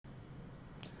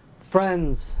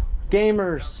Friends,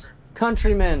 gamers,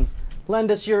 countrymen, lend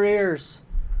us your ears.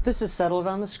 This is Settled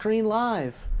on the Screen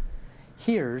Live.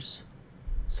 Here's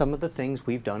some of the things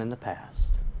we've done in the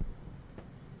past.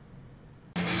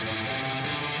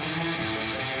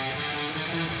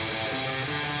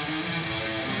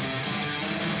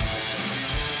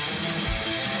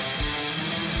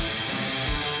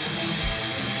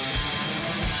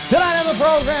 Tonight on the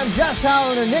program, Jess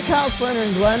Hollander, Nick Houselander,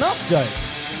 and Glenn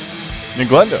Updike. Nick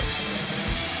Glendo.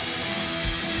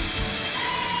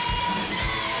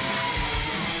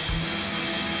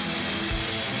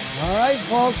 All right,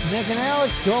 folks, Nick and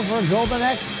Alex go for a Golden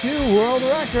X2 world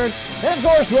record. And, of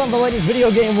course, one of the latest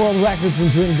video game world records from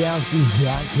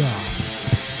TwinGalaxies.com.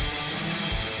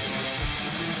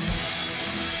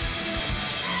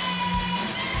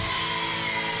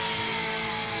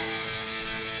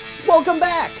 Welcome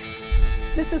back.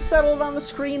 This is Settled on the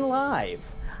Screen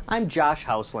Live. I'm Josh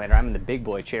Houselander. I'm in the big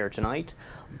boy chair tonight.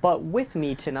 But with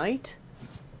me tonight,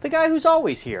 the guy who's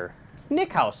always here,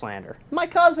 Nick Houselander, my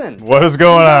cousin. What is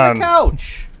going He's on? on the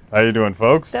couch. How you doing,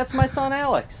 folks? That's my son,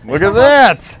 Alex. Look at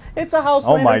that. It's a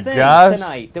Houselander my thing gosh.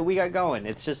 tonight that we got going.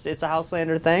 It's a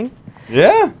Houselander thing.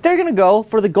 Yeah. They're going to go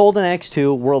for the Golden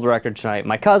X2 world record tonight.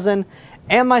 My cousin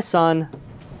and my son.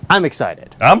 I'm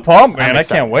excited. I'm pumped, man. I'm I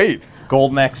excited. can't wait.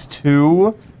 Golden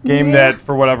X2 game that,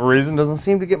 for whatever reason, doesn't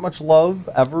seem to get much love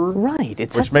ever. Right.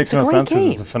 Which makes no sense because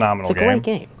it's a phenomenal game. It's a great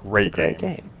game. Great It's a great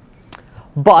game. game.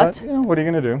 But But, what are you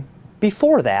going to do?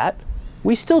 before that,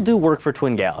 we still do work for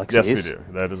Twin Galaxies. Yes, we do.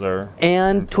 That is our...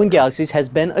 And Twin Galaxies has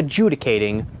been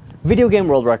adjudicating video game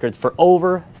world records for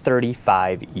over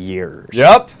 35 years.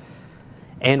 Yep.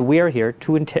 And we are here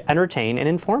to entertain and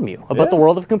inform you about the Yeah.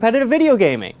 world of competitive video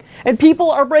gaming. And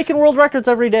people are breaking world records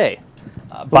every day.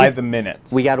 By the minute.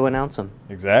 We got to announce them.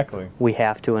 Exactly. We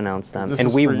have to announce them. This And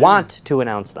is we for you. want to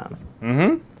announce them.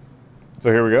 So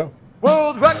here we go.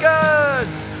 World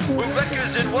records! World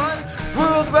records in one!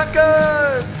 World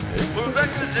records! World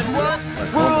records in one!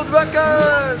 World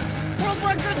records! World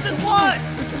records in what?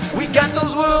 We got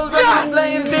those world records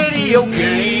playing video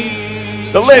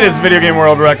games! The latest video game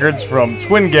world records from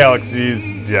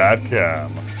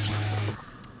TwinGalaxies.com.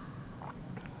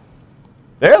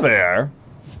 There they are.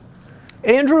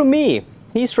 Andrew Me,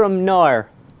 he's from Nar.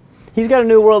 He's got a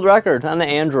new world record on the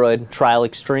Android. Trial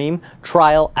Extreme,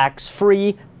 Trial X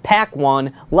Free, Pack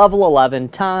 1, Level 11,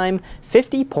 Time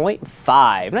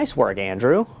 50.5. Nice work,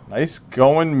 Andrew. Nice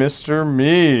going, Mr.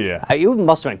 Me. It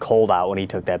must have been cold out when he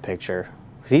took that picture,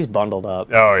 because he's bundled up.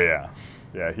 Oh yeah,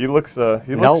 yeah. He looks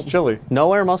chilly.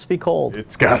 Nowhere must be cold.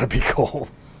 It's gotta be cold,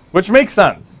 which makes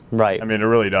sense. Right. I mean, it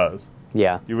really does.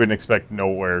 Yeah. You wouldn't expect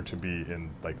nowhere to be in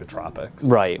like the tropics.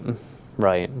 Right.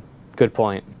 Right. Good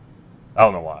point. I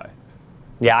don't know why.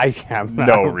 Yeah,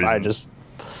 No I reason. just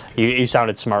you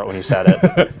sounded smart when you said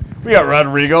it. We got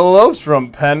Rodrigo Lopes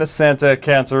from Pen Santa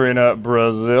Catarina,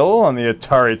 Brazil, on the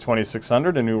Atari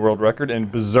 2600, a new world record in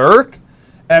Berserk,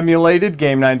 emulated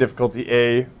Game 9 difficulty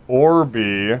A or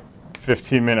B,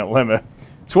 15-minute limit,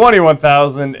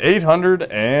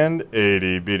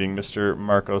 21,880, beating Mr.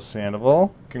 Marco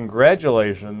Sandoval.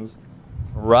 Congratulations,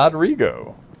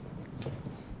 Rodrigo.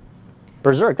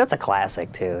 Berserk, that's a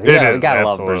classic too. It You is, gotta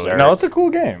love absolutely. Berserk. No, it's a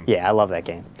cool game. Yeah, I love that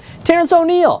game. Terrence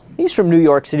O'Neill, he's from New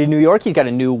York City, New York. He's got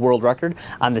a new world record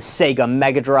on the Sega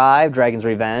Mega Drive, Dragon's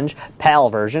Revenge,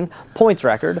 PAL version, points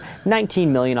record,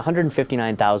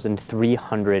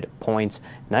 19,159,300 points.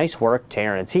 Nice work,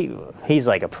 Terrence. He's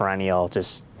like a perennial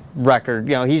just record,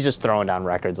 he's just throwing down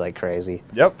records like crazy.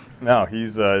 Yep. No,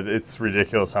 he's it's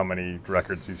ridiculous how many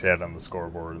records he's had on the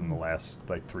scoreboard in the last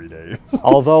like 3 days.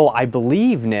 Although I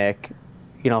believe, Nick,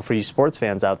 for you sports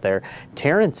fans out there,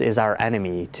 Terrence is our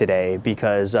enemy today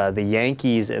because the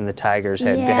Yankees and the Tigers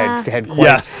had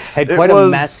Yes, quite it a was-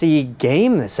 messy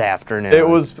game this afternoon. It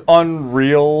was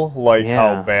unreal, like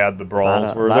Yeah. how bad the brawls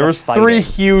Lot of- were. lot There of was fighting. 3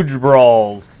 huge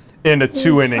brawls in a was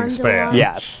 2-inning fun to span. watch.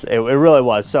 Yes, it really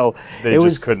was. So They it just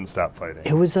was couldn't stop fighting.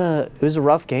 It was a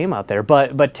rough game out there.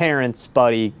 But Terrence,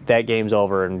 buddy, that game's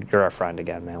over and you're our friend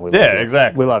again, man. We love Yeah, you.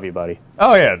 exactly. We love you, buddy.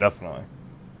 Oh yeah, definitely.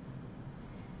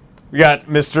 We got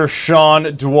Mr.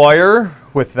 Sean Dwyer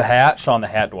with the hat, Sean the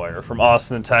Hat Dwyer from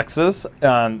Austin, Texas,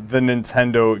 on the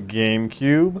Nintendo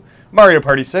GameCube. Mario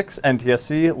Party 6,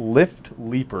 NTSC, Lift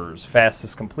Leapers,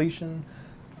 fastest completion,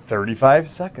 35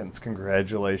 seconds.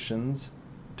 Congratulations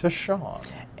to Sean.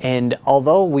 And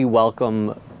although we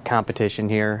welcome competition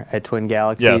here at Twin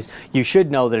Galaxies, Yes. you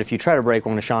should know that if you try to break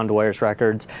one of Sean Dwyer's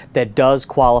records, that does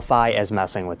qualify as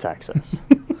messing with Texas.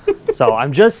 So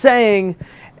I'm just saying,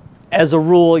 as a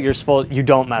rule, you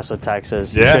don't mess with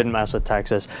Texas. You Yeah. shouldn't mess with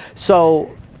Texas.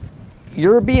 So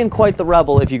you're being quite the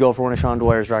rebel if you go for one of Sean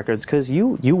Dwyer's records, because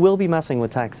you will be messing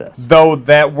with Texas. Though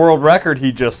that world record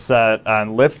he just set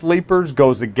on lift leapers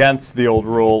goes against the old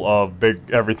rule of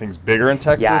everything's bigger in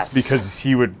Texas, Yes. because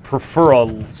he would prefer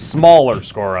a smaller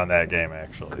score on that game,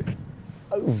 actually.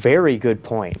 Very good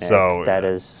point, Nick. So that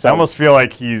is. I almost feel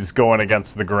like he's going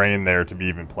against the grain there to be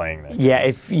even playing that.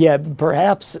 Yeah,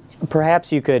 perhaps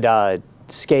you could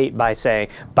skate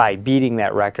by beating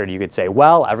that record. You could say,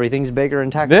 well, everything's bigger in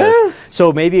Texas. Yeah.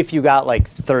 So maybe if you got like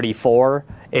 34,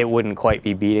 it wouldn't quite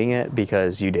be beating it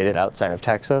because you did it outside of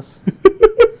Texas.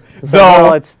 So,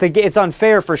 well, it's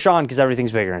unfair for Sean because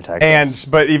everything's bigger in Texas.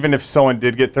 But even if someone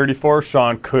did get 34,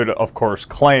 Sean could, of course,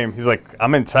 claim he's like,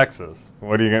 I'm in Texas.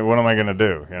 What am I gonna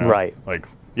do? You know? Right. Like,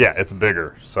 yeah, it's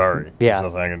bigger. Sorry. Yeah.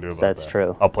 There's nothing I can do about That's that.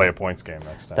 true. I'll play a points game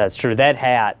next time. That's true. That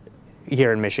hat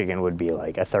here in Michigan would be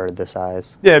like a third the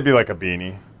size. Yeah, it'd be like a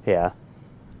beanie. Yeah.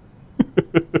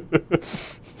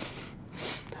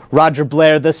 Roger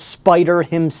Blair, the Spider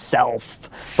himself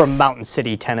from Mountain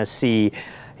City, Tennessee,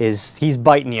 he's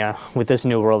biting you with this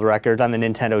new world record on the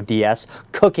Nintendo DS.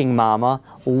 Cooking Mama,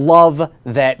 love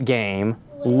that game.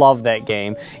 Love that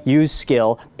game. Use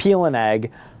skill, peel an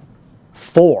egg.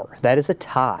 4. That is a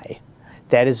tie.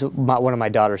 That is one of my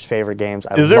daughter's favorite games.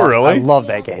 Is it really? I love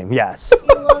that game. Yes.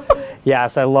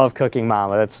 Yes, I love Cooking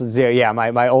Mama.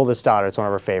 My oldest daughter. It's one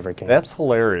of her favorite games. That's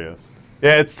hilarious.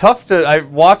 Yeah, it's tough to. I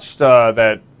watched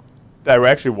that. I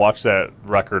actually watched that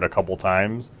record a couple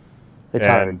times. It's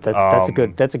hard. That's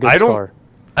a good score.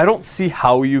 I don't see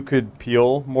how you could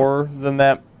peel more than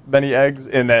that many eggs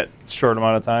in that short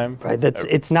amount of time. Right.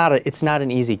 It's not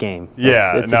an easy game.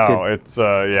 Yeah. I think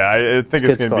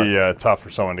it's going to be tough for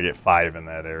someone to get 5 in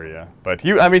that area. But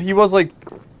he was like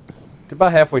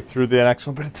about halfway through the next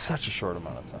one, but it's such a short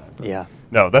amount of time. Yeah.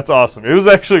 No, that's awesome. It was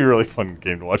actually a really fun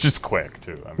game to watch. It's quick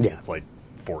too. I mean, Yeah. it's like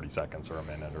 40 seconds or a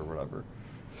minute or whatever.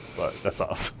 But that's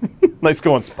awesome. Nice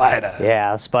going, Spider.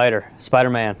 Yeah,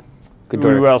 Spider-Man. Good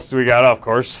Who work. else do we got? Of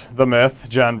course, the myth,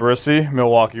 John Brissy,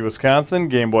 Milwaukee, Wisconsin,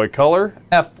 Game Boy Color,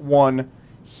 F1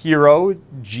 Hero,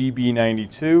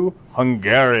 GB92,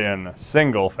 Hungarian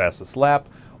single fastest lap,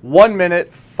 1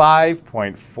 minute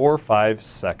 5.45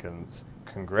 seconds.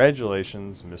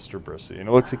 Congratulations, Mr. Brissy. And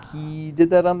it looks like he did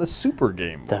that on the Super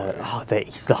Game Boy.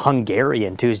 He's the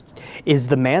Hungarian too. Is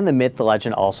the man, the myth, the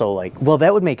legend also like? Well,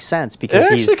 that would make sense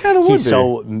because It actually kinda would he's be.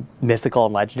 so mythical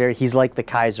and legendary. He's like the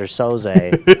Kaiser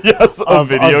Soze Yes, of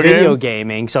video video games.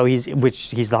 gaming. So he's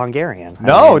the Hungarian.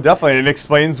 No, definitely. It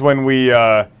explains when we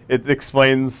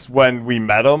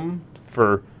met him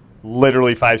for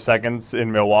literally 5 seconds in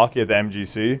Milwaukee at the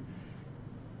MGC.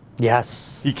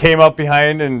 Yes. He came up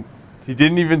behind and he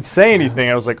didn't even say anything.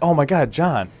 I was like, oh my God,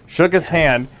 John. Shook his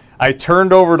hand. I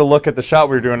turned over to look at the shot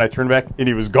we were doing. I turned back and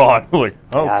he was gone. I'm like,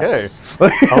 okay. Yes.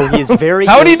 Oh, he's very.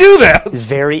 How'd he do that? He's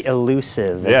very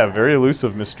elusive. Yeah, very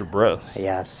elusive, Mr. Briss.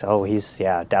 Yes. Oh, he's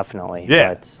definitely.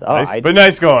 Yeah. But,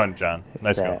 Nice going, John.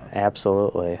 Nice going.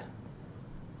 Absolutely.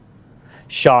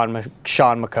 Sean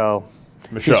McCoe.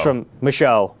 He's from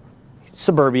Michaud,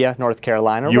 Suburbia, North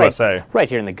Carolina. USA. Right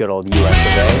here in the good old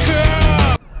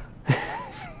USA.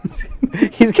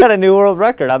 He's got a new world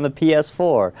record on the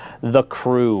PS4. The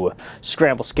Crew.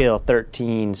 Scramble skill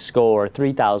 13, score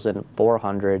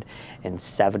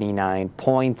 3,479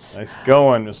 points. Nice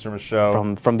going, Mr.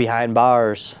 Michaud. From behind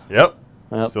bars. Yep.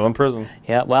 Still in prison.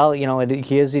 Yeah, well, he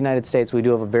is the United States. We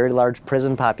do have a very large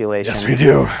prison population. Yes, we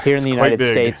do. Here It's in the quite United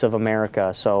big. States of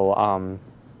America. So,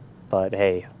 but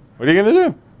hey, What are you going to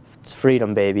do? it's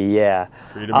freedom, baby. Yeah.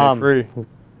 Free to be free.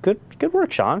 Good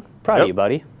work, Sean. Proud of Yep. you,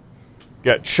 buddy.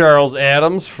 Got Charles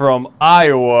Adams from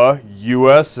Iowa,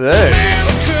 USA.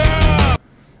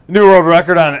 New world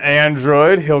record on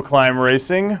Android, hill climb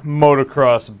racing,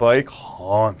 motocross bike,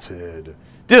 Haunted.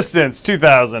 Distance,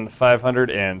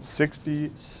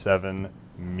 2,567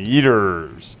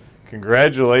 meters.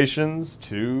 Congratulations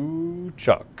to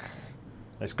Chuck.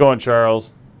 Nice going,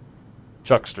 Charles.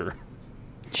 Chuckster.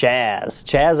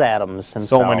 Chaz Adams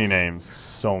himself. So many names.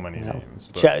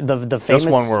 But The famous, just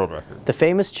one world record. The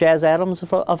famous Chaz Adams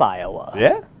of Iowa.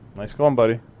 Yeah. Nice going,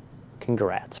 buddy.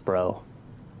 Congrats, bro.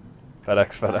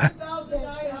 FedEx.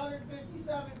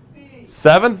 7,957 feet.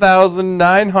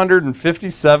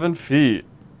 7,957 feet.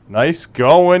 Nice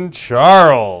going,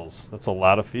 Charles. That's a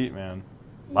lot of feet, man.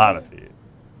 A lot of feet.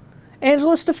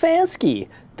 Angela Stefanski.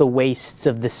 The wastes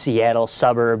of the Seattle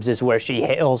suburbs is where she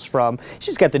hails from.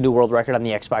 She's got the new world record on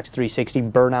the Xbox 360,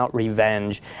 Burnout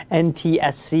Revenge,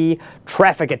 NTSC,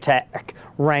 Traffic Attack,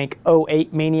 Rank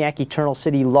 08, Maniac Eternal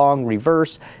City Long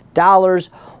Reverse, dollars,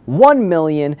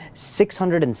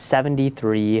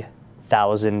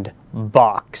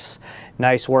 $1,673,000.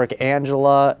 Nice work,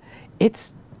 Angela.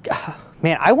 It's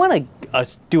Man, I want to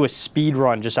do a speed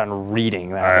run just on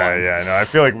reading that one. Yeah, no, I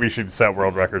feel like we should set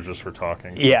world records just for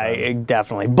talking. Yeah,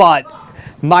 definitely. But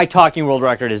my talking world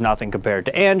record is nothing compared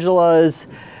to Angela's.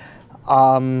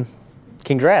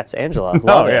 Congrats, Angela.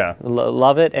 Love it. Yeah.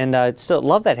 Love it, and still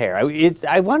love that hair.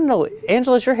 I want to know,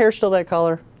 Angela, is your hair still that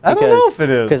color? I don't know if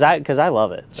it is. Because I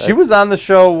love it. She was on the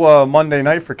show Monday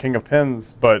night for King of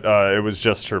Pins, but it was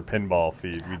just her pinball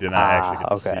feed. We did not actually get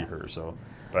to see her. So,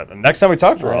 but next time we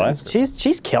talk to her, I'll ask her.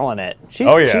 She's killing it. She's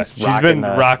been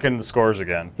rocking the scores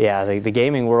again. Yeah, the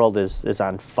gaming world is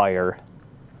on fire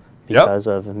because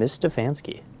of Miss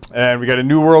Stefanski. And we got a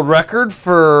new world record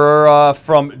for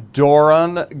from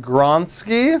Doran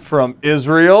Gronsky from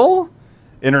Israel.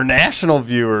 International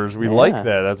viewers, we like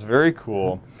that. That's very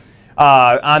cool.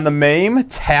 On the MAME,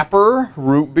 Tapper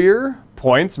Root Beer,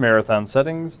 points, marathon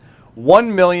settings,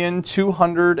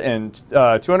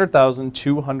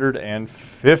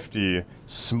 200,250.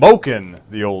 Smoking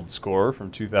the old score from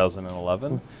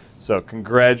 2011. So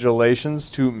congratulations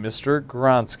to Mr.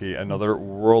 Gronsky, another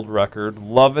world record.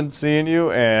 Loving seeing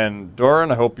you, and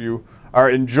Doran, I hope you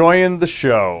are enjoying the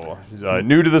show. He's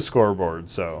new to the scoreboard,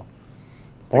 so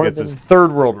I think it's his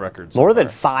third world record. More than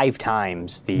 5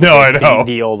 times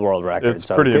the old world record. It's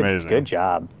pretty amazing. Good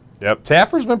job. Yep,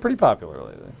 Tapper's been pretty popular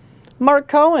lately. Mark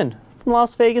Cohen from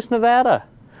Las Vegas, Nevada.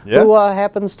 Yeah. Who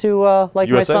happens to like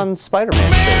USA. my son's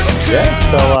Spider-Man shirt. Yeah.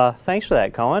 So thanks for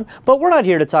that, Cohen. But we're not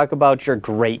here to talk about your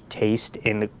great taste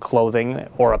in clothing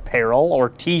or apparel or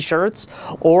T-shirts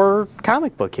or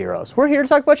comic book heroes. We're here to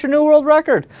talk about your new world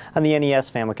record on the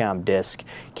NES Famicom disc.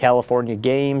 California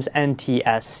Games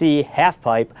NTSC half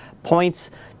pipe points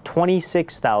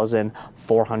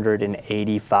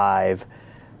 26,485.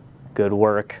 Good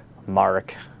work,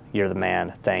 Mark. You're the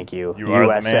man. Thank you. You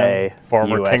are the man.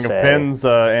 Former King of Pins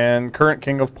and current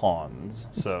King of Pawns.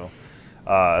 So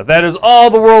that is all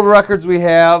the world records we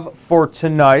have for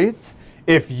tonight.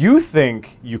 If you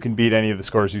think you can beat any of the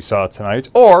scores you saw tonight,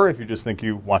 or if you just think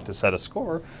you want to set a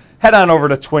score, head on over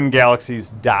to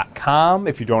twingalaxies.com.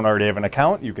 If you don't already have an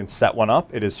account, you can set one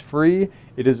up. It is free.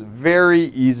 It is very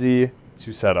easy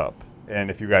to set up. And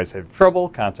if you guys have trouble,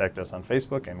 contact us on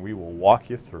Facebook, and we will walk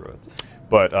you through it.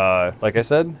 But like I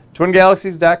said,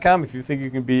 twingalaxies.com. If you think you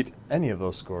can beat any of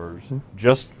those scores,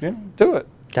 just do it.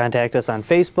 Contact us on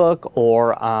Facebook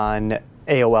or on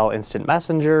AOL Instant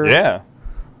Messenger. Yeah.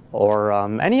 Or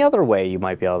any other way you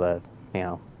might be able to,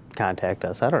 contact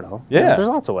us. I don't know. Yeah. There's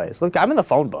lots of ways. Look, I'm in the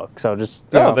phone book, so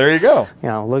just there you go.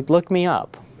 Look me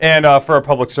up. And for our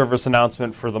public service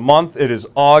announcement for the month, it is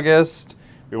August.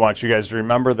 We want you guys to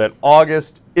remember that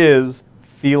August is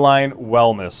Feline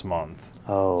Wellness Month.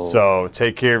 Oh. So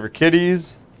take care of your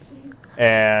kitties,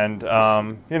 and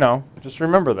just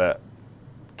remember that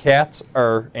cats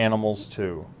are animals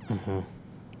too. Mm-hmm.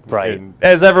 Right. And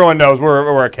as everyone knows,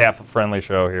 we're a cat-friendly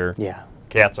show here. Yeah.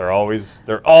 Cats are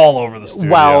they're all over the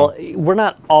studio. Well, we're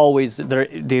not always there,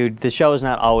 dude. The show is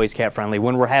not always cat-friendly.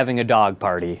 When we're having a dog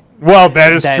party. Well,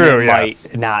 that is then true. It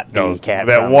might not be cat-friendly.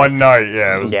 That one night,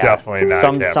 it was definitely not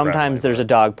cat-friendly. Sometimes there's a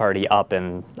dog party up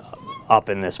in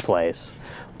this place.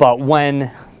 But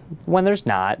when there's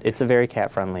not, it's a very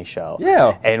cat-friendly show.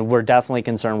 Yeah. And we're definitely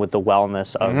concerned with the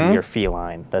wellness of your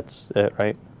feline. That's it,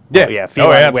 right? Yeah. Oh, yeah,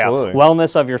 feline, absolutely.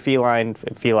 Wellness of your feline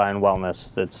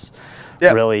wellness. That's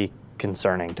really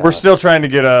concerning to us. We're still trying to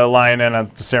get a line in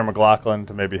to Sarah McLachlan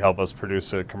to maybe help us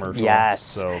produce a commercial. Yes.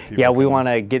 So we want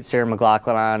to get Sarah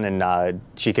McLachlan on, and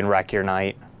she can wreck your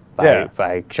night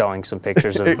by showing some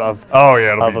pictures of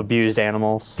abused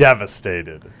animals.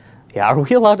 Devastated. Yeah, are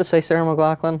we allowed to say Sarah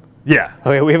McLachlan? Yeah.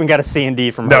 Okay, we haven't got a C&D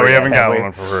from her No, we yet, haven't got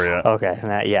one for her yet. Okay,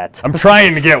 not yet. I'm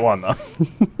trying to get one, though.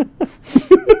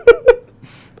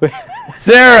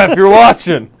 Sarah, if you're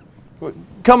watching,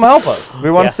 come help us.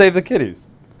 We want to save the kitties.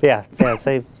 Yeah,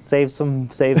 save some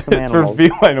animals. It's for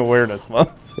Feline Awareness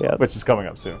Month, which is coming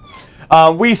up soon.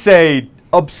 We say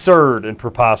absurd and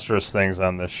preposterous things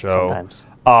on this show. Sometimes.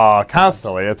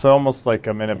 Constantly. It's almost like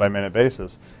a minute-by-minute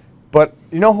basis. But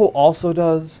you know who also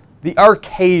does? The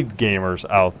arcade gamers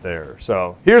out there.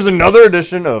 So here's another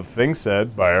edition of Things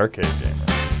Said by Arcade Gamers.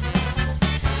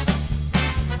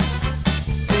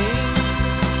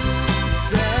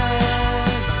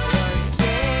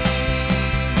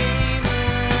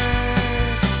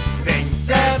 Things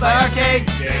said by Arcade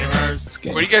Gamers.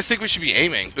 Where do you guys think we should be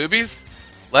aiming? Boobies?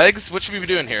 Legs? What should we be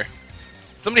doing here?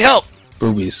 Somebody help!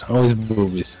 Boobies. Always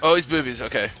boobies. Always boobies,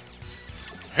 okay.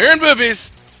 Hearing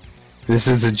boobies! This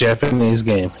is a Japanese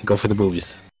game. Go for the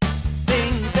boobies.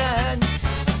 Things said.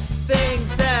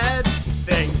 Things said.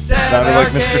 Things said. Sounded like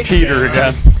Mr. Teeter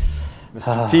again.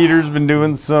 Mr. Teeter's been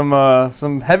doing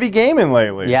some heavy gaming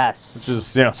lately. Yes. Which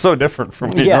is so different from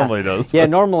what he normally does. Yeah, but-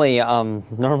 normally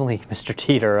Mr.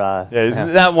 Teeter. Yeah, he's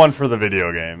not one for the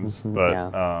video games. But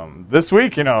Yeah. this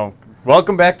week,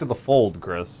 welcome back to the fold,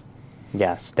 Chris.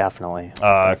 Yes, definitely.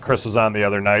 Chris was on the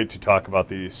other night to talk about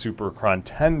the Super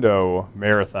Nintendo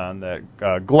Marathon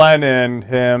that Glenn and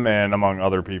him, and among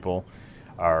other people,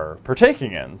 are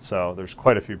partaking in. So there's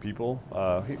quite a few people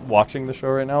watching the show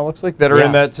right now, it looks like, that are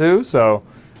in that too. So,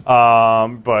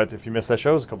 but if you missed that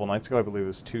show, it was a couple nights ago. I believe it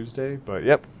was Tuesday. But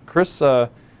yep, Chris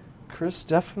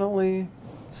definitely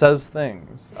says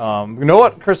things. You know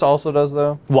what Chris also does,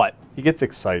 though? What? He gets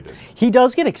excited. He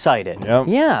does get excited. Yep.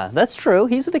 Yeah, that's true.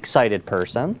 He's an excited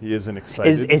person. He is an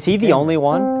excited. Is he the only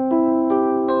one? I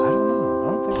don't know.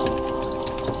 I don't think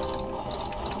so.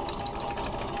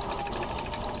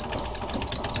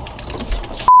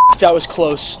 That was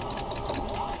close.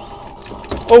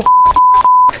 Oh,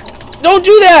 don't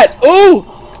do that! Ooh!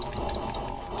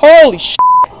 Holy sh!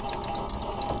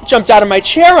 Jumped out of my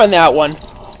chair on that one.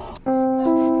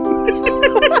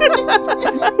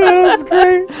 That's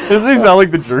great. Does he sound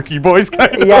like the Jerky Boys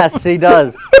kind of? Yes, he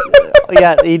does.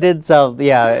 Yeah, he did sound like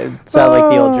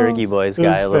the old Jerky Boys guy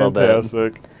That's a little bit.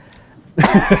 fantastic.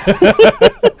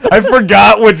 I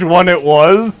forgot which one it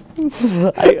was.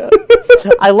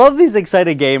 I love these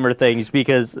excited gamer things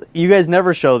because you guys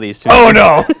never show these to me. Oh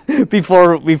no,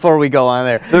 before we go on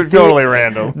there. they're totally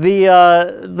random.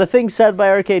 The things said by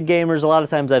arcade gamers, a lot of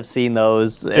times I've seen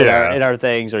those in our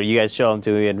things, or you guys show them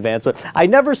to me in advance. But I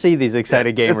never see these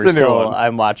excited It's a gamers new till one.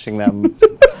 I'm watching them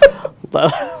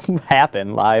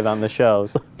happen live on the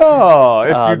shows. Oh,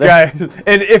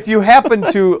 if you happen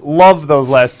to love those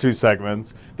last two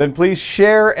segments, then please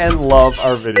share and love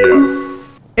our video.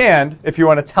 And if you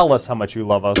want to tell us how much you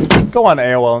love us, go on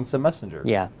AOL Instant Messenger.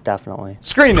 Yeah, definitely.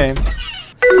 Screen name,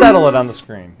 settle it on the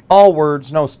screen. All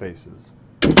words, no spaces.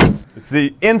 It's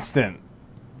the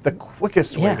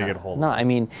quickest way to get a hold of No, us. I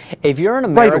mean, if you're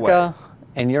in Right America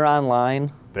and you're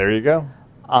online, There you go.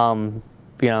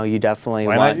 you definitely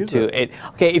Why not want use to. it?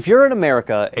 Okay, if you're in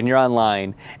America and you're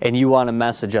online and you want to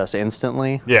message us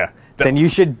instantly, Yeah. then you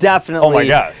should definitely Oh my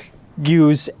gosh.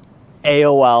 use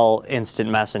AOL Instant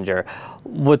Messenger.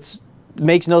 What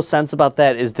makes no sense about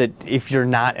that is that if you're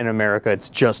not in America, it's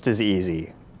just as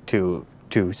easy to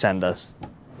send us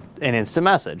an instant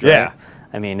message, right? Yeah.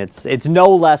 I mean, it's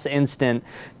no less instant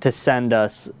to send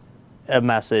us a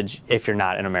message if you're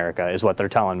not in America, is what they're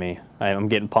telling me. I'm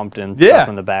getting pumped in stuff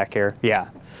from the back here. Yeah.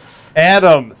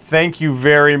 Adam, thank you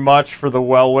very much for the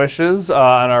well wishes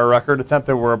on our record attempt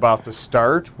that we're about to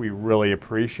start. We really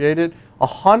appreciate it.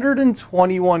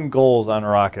 121 goals on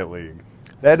Rocket League.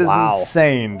 That is Wow.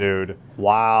 insane, dude.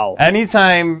 Wow.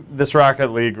 Anytime this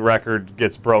Rocket League record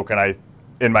gets broken, I,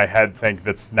 in my head, think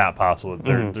that's not possible.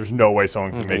 There's no way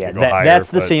someone can make it go higher.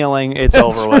 That's the but ceiling. It's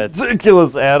over with.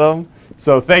 ridiculous, Adam.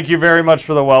 So thank you very much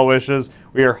for the well wishes.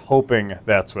 We are hoping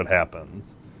that's what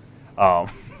happens. Oh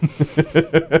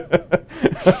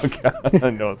God, I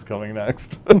know what's coming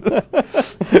next.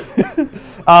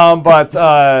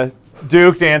 But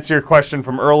Duke, to answer your question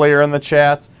from earlier in the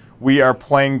chat, we are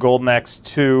playing Golden Axe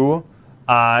 2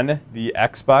 on the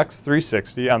Xbox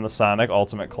 360 on the Sonic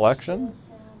Ultimate Collection.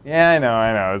 Yeah, I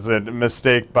know. It's a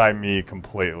mistake by me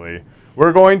completely.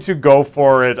 We're going to go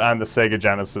for it on the Sega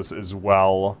Genesis as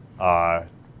well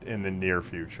in the near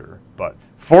future. But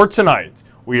for tonight,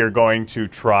 we are going to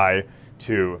try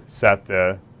to set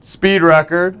the speed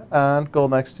record on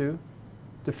Golden Axe 2,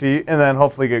 defeat, and then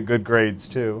hopefully get good grades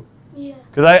too. Yeah.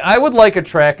 Because I would like a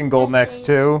track in Golden Axe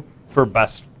 2 for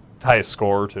highest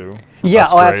score too. for Yeah,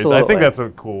 best oh, grades. I absolutely. think that's a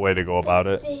cool way to go about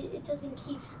it. It doesn't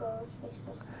keep score, which makes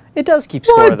no sense. It does keep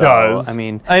Well, score, it though. does. I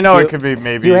mean, I know it could be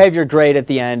maybe. You have your grade at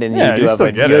the end, and Yeah, you you do still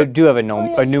have get a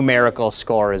it. a numerical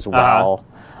score as well,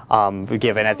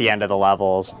 given at the end of the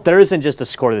levels. There isn't just a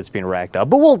score that's being racked up,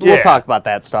 but we'll Yeah. talk about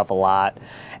that stuff a lot.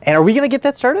 And are we gonna get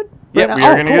that started? Yeah, right we now?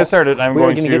 are Oh, going to cool. get started. I'm We're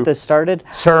going gonna to get this started.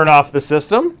 turn off the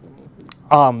system.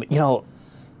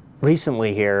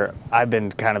 Recently here, I've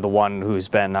been kind of the one who's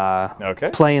been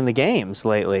playing the games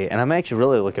lately, and I'm actually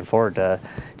really looking forward to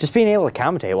just being able to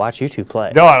commentate, watch you two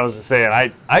play. No, I was just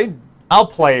saying, I'll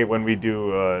play when we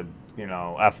do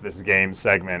F this game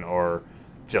segment, or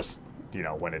just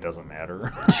when it doesn't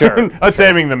matter. Sure.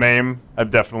 Saving the MAME, I've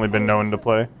definitely been known to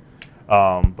play.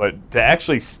 But to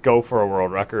actually go for a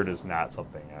world record is not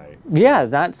something Yeah,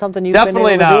 not something you've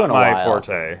definitely been able to do in not a my while.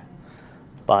 forte.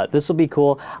 But this will be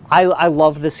cool. I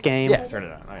love this game. Yeah, turn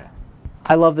it on. Oh yeah.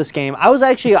 I love this game. I was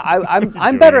actually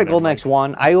I'm better at Golden Axe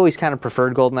 1. I always kind of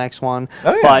preferred Golden Axe 1,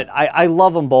 Oh, yeah. but I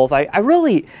love them both. I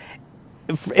really,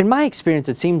 in my experience,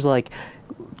 it seems like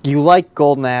you like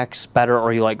Golden Axe better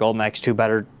or you like Golden Axe 2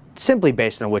 better simply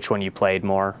based on which one you played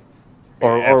more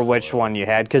or which one you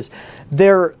had, because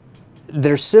they're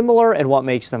similar in what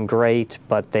makes them great,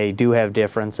 but they do have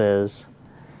differences.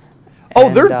 Oh,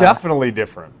 And, they're definitely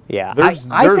different. Yeah, There's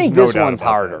I think no this doubt one's about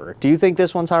harder. Do you think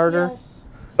this one's harder? Yes.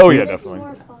 Oh yeah, It's definitely.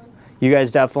 more fun. You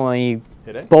guys definitely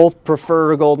Did it? both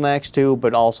prefer Golden Axe 2,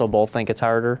 but also both think it's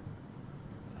harder?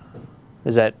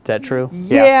 Is that true?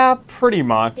 Yeah, pretty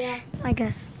much. Yeah, I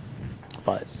guess.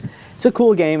 But it's a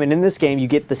cool game, and in this game you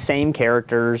get the same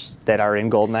characters that are in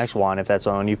Golden Axe 1, if that's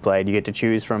the one you've played. You get to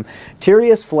choose from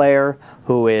Tyrius Flare,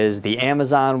 who is the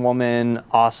Amazon woman,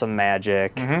 awesome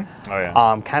magic. Oh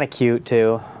yeah. Kind of cute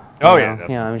too. Oh, You yeah, know,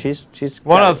 definitely. I mean she's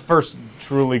One got- of the first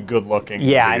truly good-looking.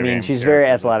 Yeah, I video mean game she's very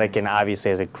characters. athletic and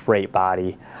obviously has a great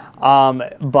body.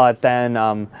 But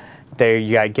then there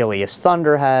you got Gilius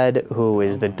Thunderhead, who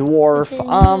is the dwarf.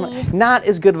 Not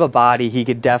as good of a body. He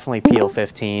could definitely peel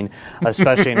 15,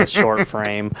 especially in his short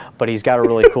frame. But he's got a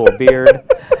really cool beard.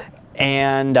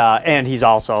 And he's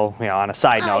also, on a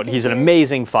side note, he's an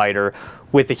amazing fighter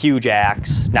with a huge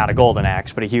axe, not a golden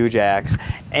axe, but a huge axe.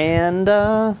 And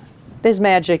his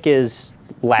magic is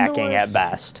lacking at worst.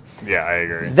 best. Yeah, I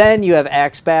agree. Then you have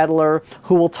Axe Battler,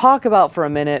 who we'll talk about for a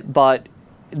minute, but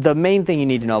the main thing you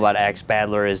need to know about Axe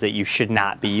Battler is that you should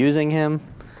not be using him.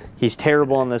 He's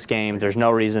terrible in this game. There's no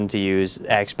reason to use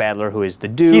Axe Battler, who is the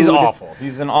dude. He's awful.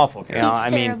 He's an awful You character. know,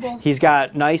 He's terrible. he's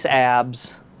got nice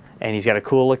abs, and he's got a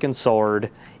cool looking sword,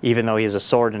 even though he has a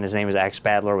sword and his name is Axe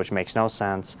Battler, which makes no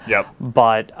sense. Yep.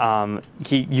 But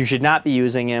you should not be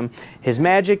using him. His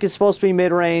magic is supposed to be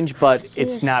mid-range, but it's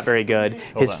Yes. not very good.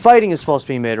 His on. fighting is supposed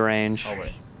to be mid-range, Oh,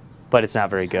 wait. but it's not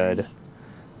very good.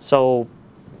 So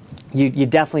you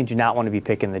definitely do not want to be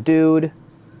picking the dude.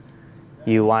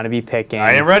 You want to be picking...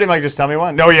 I am ready, Mike. Just tell me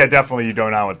one. No, yeah, definitely. You do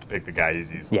not want to pick the guy. He's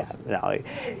useless. Yeah. No,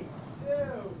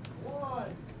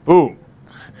 Boom.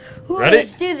 Ooh, Ready?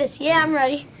 Let's do this. Yeah, I'm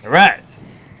ready. All right.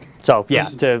 so, yeah,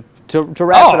 to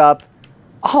wrap it up...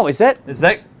 Oh, is that... Is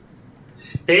that...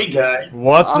 Hey guys,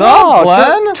 What's Oh, up,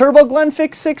 Glenn? Turbo Glenn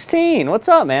Fix 16. What's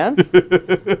up, man?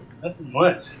 nothing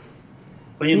much.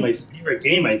 Playing my favorite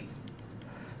game.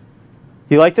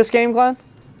 You like this game, Glenn?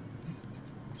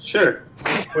 Sure,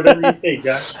 whatever you say,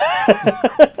 Josh.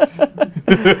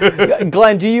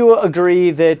 Glenn, do you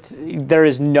agree that there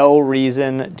is no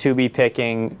reason to be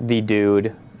picking the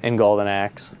dude in Golden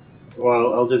Axe?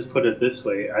 Well, I'll just put it this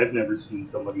way: I've never seen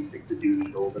somebody pick the dude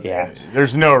in Golden Yeah. Axe.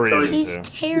 There's no reason He's to.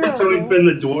 It's always terrible. been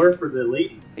the dwarf or the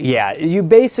lady. Yeah,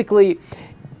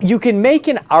 you can make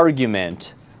an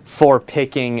argument for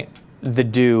picking the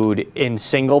dude in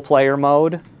single player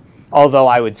mode, although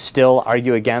I would still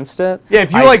argue against it. Yeah,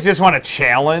 if you I just want to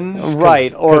challenge,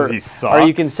 Right, or he sucks.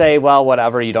 you can say, well,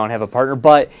 whatever, you don't have a partner.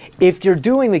 But if you're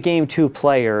doing the game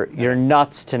 2-player, you're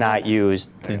nuts to not use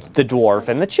the dwarf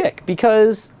and the chick,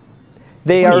 because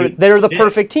they're the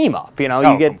perfect team up. You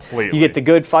Oh, you get completely. the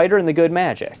good fighter and the good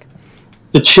magic.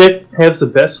 The chick has the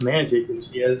best magic and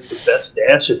she has the best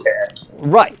dash attack.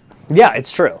 Right. Yeah,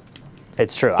 it's true.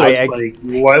 It's true. So it's like,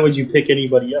 why would you pick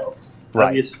anybody else? Right.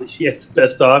 Obviously, she has the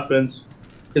best offense.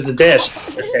 Because the dash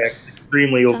attack is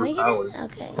extremely Can we get overpowered. it?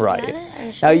 Okay. Right. Got it?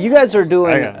 Or should Now, I- you guys are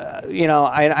doing,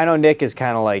 I got I know Nick is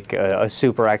kind of like a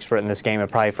super expert in this game,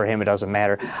 and probably for him it doesn't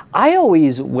matter. I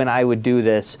always, when I would do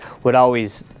this, would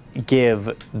always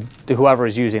give whoever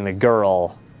is using the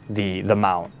girl the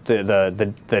mount,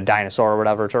 the dinosaur or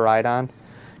whatever to ride on,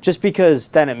 just because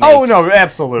then it makes, Oh no,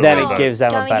 absolutely. then No. it gives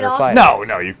them Can a we get better off? fight. No,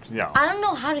 I don't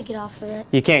know how to get off of it.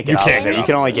 You can't get You off can't of get it. You off.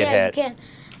 can only get yeah, hit. You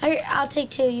can. I'll take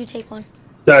 2. You take 1.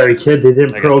 Sorry, kid, they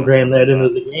didn't I got program one. that into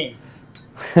the game.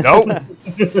 Nope.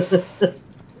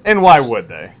 And why would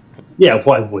they? Yeah,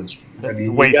 why would you? That's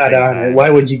you wasting got on time. it. Why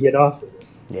would you get off of it?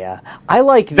 Yeah, I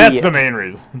like That's the main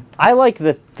reason. I like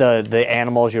the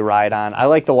animals you ride on. I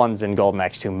like the ones in Golden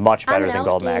Axe 2 much I'm better an than elf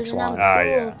Golden dude, Axe and I'm 1. Ah, cool.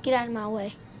 yeah. Get out of my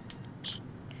way.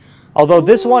 Although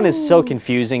this one is so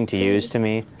confusing to use to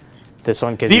me. This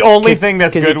one, because The only thing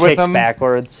that's good with kicks him-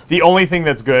 backwards. The only thing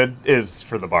that's good is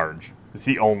for the barge. It's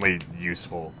the only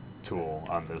useful tool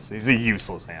on this. He's a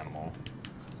useless animal.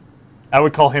 I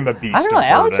would call him a beast. I don't know. of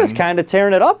Alex is burden. kind of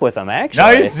tearing it up with him.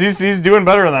 Actually, No, he's doing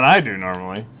better than I do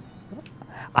normally.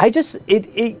 I just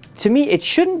it to me it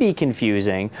shouldn't be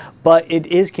confusing, but it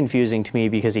is confusing to me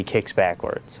because he kicks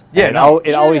backwards. Yeah, And no.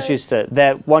 it always Sure used to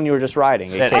that one you were just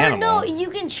riding. It That kicked- animal. No, you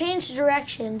can change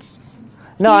directions.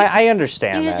 no, I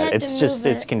understand You just that. have It's to just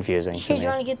move it's it. confusing Here, to do me. you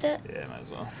want to get that? Yeah, might as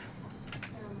well.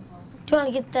 Do you want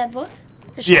to get that book?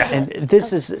 Or should Yeah. I- And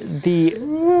this is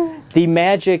the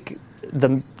magic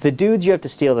the dudes you have to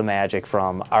steal the magic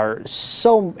from are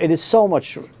so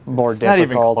much more It's not even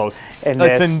difficult. close. in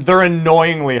this. They're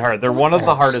annoyingly hard. They're one of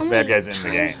the hardest bad guys in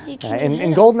the game.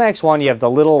 In Golden Axe 1, you have the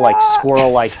little like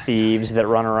squirrel-like thieves that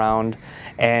run around,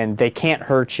 and they can't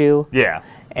hurt you. Yeah.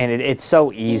 And it's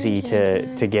so easy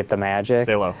to get the magic.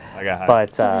 Stay low. I got high.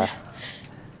 But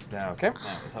yeah, okay.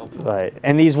 That was helpful.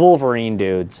 and these Wolverine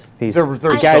dudes, these They're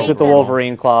the guys so with the cool.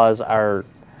 Wolverine claws are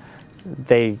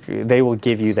they will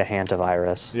give you the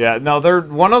hantavirus. Yeah, no, they're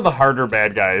one of the harder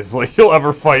bad guys like you'll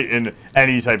ever fight in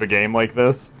any type of game like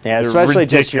this. Yeah, They're especially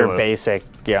just your ridiculous.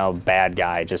 basic, bad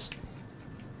guy. Just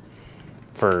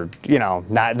for they're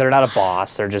not a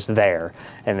boss. They're just there,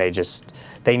 and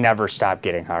they never stop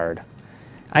getting hard.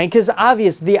 I mean,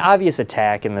 because the obvious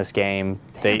attack in this game,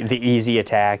 the easy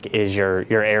attack is your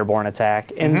airborne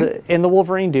attack, and the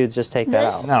Wolverine dudes just take that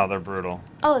This? out. No, they're brutal.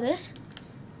 Oh, this?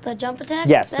 The jump attack?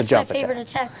 Yes, the That's jump my favorite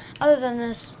attack. Other than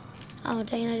this. Oh,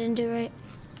 dang, I didn't do it right.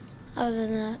 Other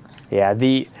than that. Yeah,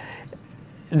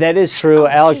 that is true.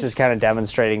 Alex geez. is kind of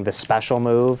demonstrating the special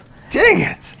move. Dang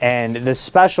it! And the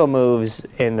special moves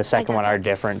in the second got one are that.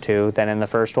 different too than in the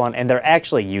first one, and they're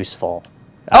actually useful.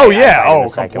 Oh I yeah! find in Oh, the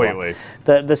second one. completely.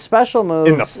 The special moves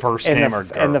In the first game are in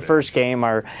the garbage. first game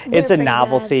are it's a pretty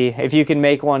novelty. If you can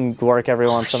make one work every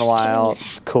once in a should've given while, me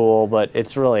that. cool. But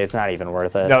it's not even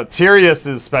worth it. No,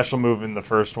 Tyrius's special move in the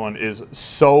first one is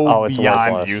so It's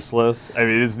beyond worthless. useless. I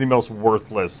mean, it is the most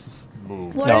worthless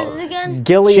move. What No. is it again?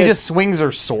 Gilius, She just swings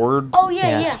her sword. Oh, yeah,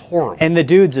 Yeah, yeah. It's horrible. and the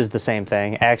dudes is the same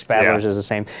thing. Axe Battlers Yeah. is the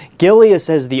same. Gilius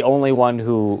is the only one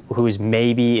who's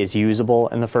maybe is usable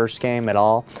in the first game at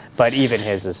all. But even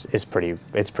his is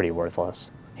pretty worthless.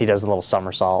 He does a little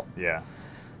somersault. Yeah.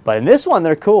 But in this one,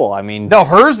 they're cool. I mean, No,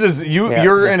 hers is Yeah,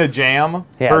 you're yeah. in a jam.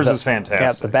 yeah, hers the- is fantastic.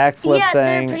 Yeah, the backflip Yeah,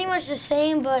 thing. they're pretty much the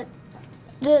same, but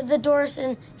the doors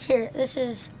in here, this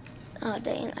is... Oh,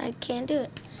 dang, I can't do it.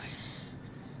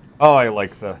 Oh, I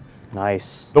like the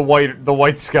Nice.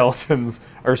 white skeletons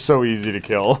are so easy to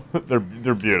kill. they're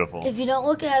beautiful. If you don't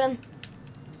look at them,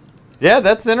 Yeah,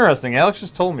 that's interesting. Alex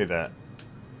just told me that.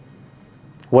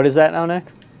 What is that now, Nick?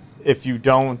 If you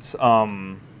don't oh,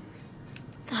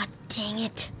 dang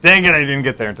it. dang it, I didn't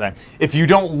get there in time. If you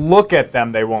don't look at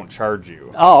them, they won't charge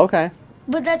you. Oh, okay.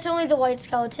 But that's only the white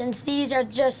skeletons. These are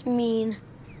just mean.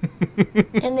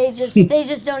 And they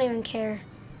just don't even care.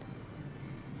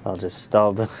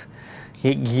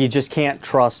 You just can't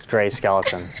trust gray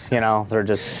skeletons. They're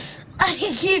just. I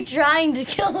keep trying to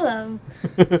kill them.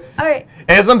 Alright,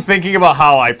 As I'm thinking about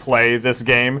how I play this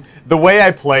game, the way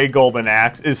I play Golden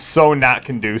Axe is so not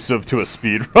conducive to a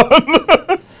speed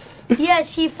run.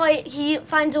 yes, he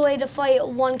finds a way to fight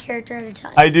one character at a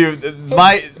time. I do.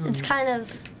 It's kind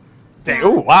of... Dang,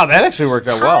 ooh, wow, that actually worked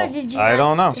out How well. did you I not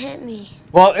don't know. hit me?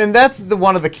 Well, and that's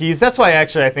one of the keys. That's why I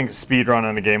think speedrun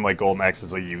in a game like Golden Axe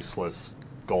is a useless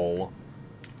goal.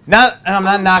 And I'm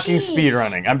not knocking jeez.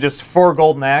 speedrunning. I'm just for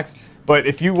Golden Axe. But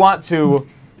if you want to,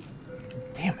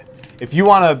 damn it, if you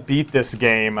want to beat this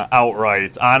game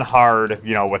outright on hard,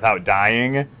 without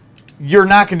dying, you're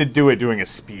not going to do it doing a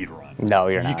speedrun. No,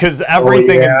 you're not. Because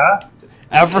everything, yeah?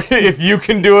 if you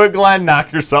can do it, Glenn,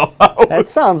 knock yourself out. That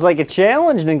sounds like a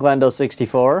challenge, Nintendo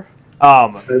 64.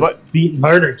 But Beating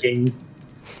harder games.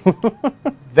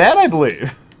 that I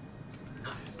believe.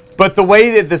 But the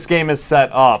way that this game is set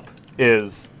up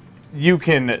is you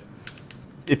can,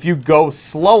 if you go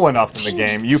slow enough in the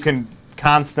game, you can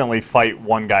constantly fight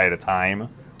one guy at a time,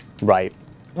 Right.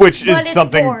 which But is it's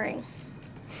something. boring.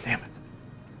 Damn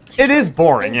it. It is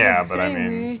boring, yeah, but I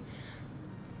mean,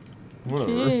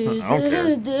 whatever. I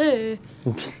don't care.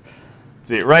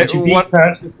 See, right? Did you beat What?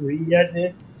 Contra 3 yet,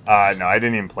 Nick? No, I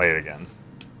didn't even play it again.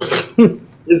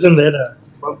 Isn't that a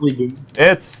lovely game?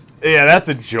 That's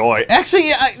a joy. Actually,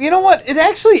 yeah, you know what? It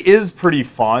actually is pretty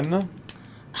fun.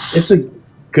 It's a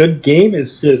good game.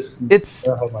 It's just... It's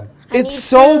Oh my... it's need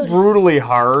so food. brutally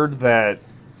hard that,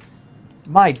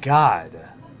 my God,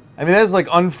 I mean that's like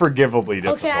unforgivably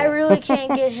difficult. Okay, I really can't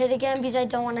get hit again because I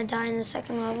don't want to die in the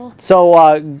second level.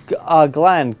 So,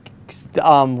 Glenn,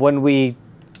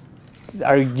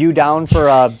 are you down for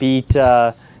a beat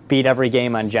every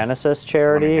game on Genesis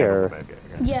charity or?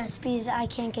 Yes, because I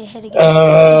can't get hit again.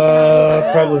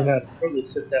 Probably not. Probably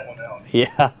sit that one out.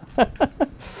 Yeah.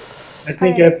 I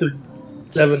think Alright. after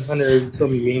 700 some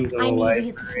games in I a need to life,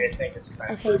 get the I think it's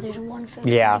time. Okay, there's one food.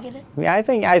 Yeah. Can I get it? Yeah,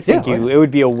 I think it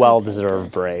would be a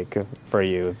well-deserved break for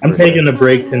you. I'm for taking sure. a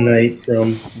break tonight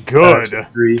from Good. Contra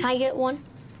 3. Can I get one?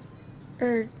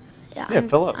 Or Yeah, I'm,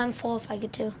 fill up. I'm full if I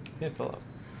get two. Yeah, fill up.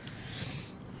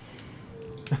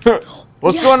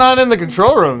 What's Yes. going on in the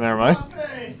control room there, Mike?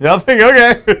 Nothing.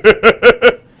 Okay.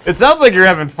 It sounds like you're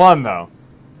having fun though.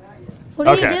 What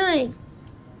are Okay. you doing?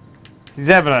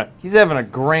 He's having a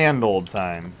grand old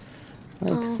time.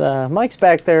 Mike's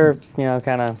back there,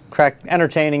 kind of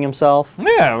entertaining himself.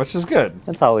 Yeah, which is good.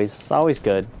 That's always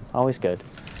good. Always good.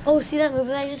 Oh, see that movie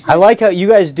that I just did? I like how you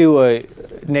guys do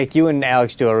Nick, you and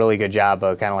Alex do a really good job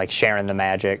of kind of like sharing the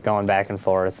magic, going back and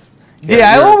forth.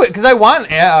 Yeah, I love it because I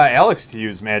want Alex to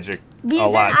use magic a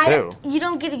lot too. You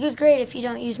don't get a good grade if you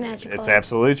don't use magic. It's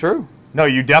absolutely true. No,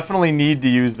 you definitely need to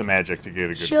use the magic to get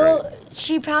a good grade.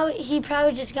 He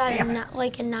probably just got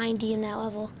a 90 in that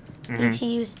level because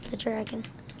he used the dragon.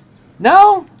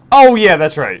 No? Oh yeah,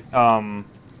 that's right. No,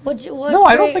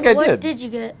 I don't think I did. What did you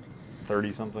get?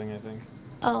 30 something, I think.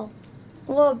 Oh,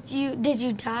 well, did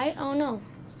you die? Oh no,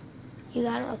 you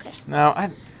got it. Okay. No,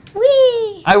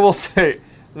 Whee! I will say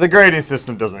the grading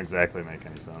system doesn't exactly make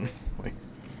any sense.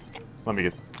 Let me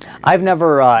get. I've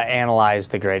never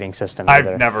analyzed the grading system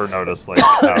either. I've never noticed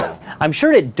how. I'm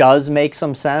sure it does make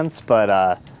some sense, but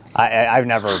I've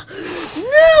never. No!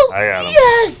 I got him.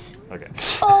 Yes! Okay.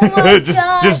 Oh my God.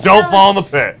 Just don't fall in the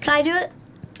pit. Can I do it?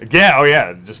 Yeah. Oh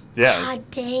yeah. Yeah.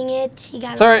 God dang it! You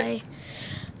got It's to all right. play.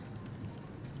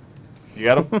 You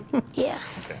got him. Yeah.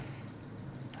 Okay.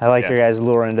 I like your guys'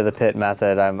 lure into the pit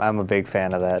method. I'm a big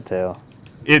fan of that too.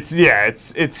 It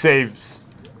saves.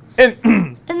 And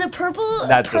And the purple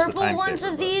Not just the time ones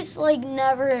saver, of but- these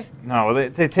never no, they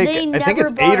take. They I think never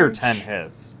it's 8 or barge. 10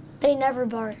 hits. they never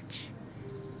barge.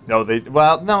 No,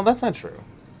 no, that's not true.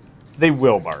 They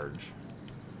will barge.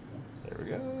 There we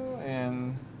go.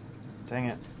 And dang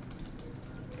it.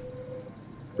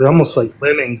 They're almost like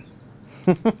lemmings.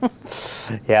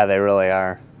 Yeah, they really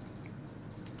are.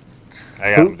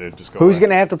 I got him, dude. Just go. Who's away.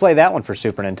 gonna have to play that one for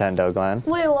Super Nintendo, Glenn?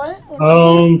 Wait, what?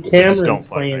 just Cameron's don't fight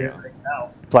playing right it now. right now.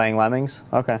 Playing Lemmings?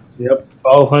 Okay. Yep,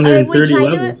 all Alright, 130 wait, can I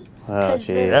do lemons. it? Oh, 'Cause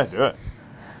jeez. Yeah, do it.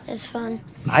 It's fun.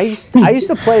 I used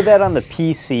to play that on the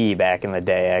PC back in the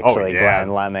day, actually, yeah.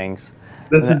 Glenn, Lemmings.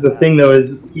 This is the thing, though,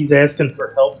 is he's asking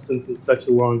for help since it's such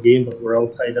a long game, but we're all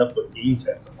tied up with games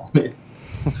at the moment.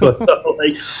 So it's all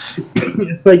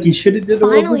it's like you should have did a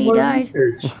little Finally, bit more he died.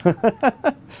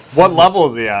 research. What level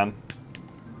is he on?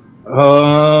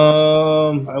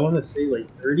 I want to say like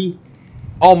 30.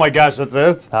 Oh my gosh, that's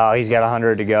it. Oh, he's got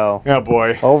 100 to go. Yeah,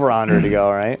 boy. Over 100 to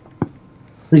go, right?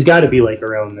 He's got to be like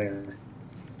around there.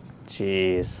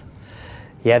 Jeez.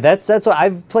 Yeah, that's what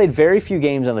I've played very few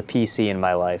games on the PC in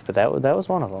my life, but that was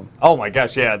one of them. Oh my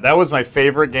gosh, yeah, that was my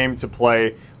favorite game to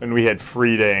play when we had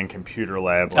free day in computer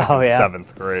lab in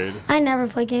 7th grade. I never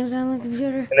play games on the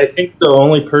computer. And I think the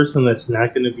only person that's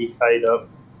not going to be tied up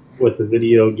with a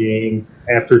video game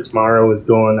after tomorrow is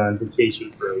going on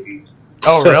vacation for a week.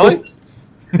 Oh, So, really?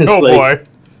 it's Oh like, boy.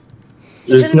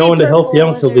 There's Shouldn't no be one to help purple you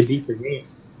out until they wizards. beat their games.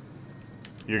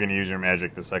 You're gonna use your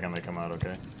magic the second they come out,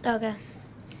 okay? Okay.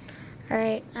 All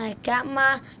right. I got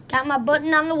my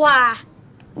button on the Y.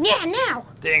 Yeah, now.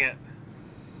 Dang it.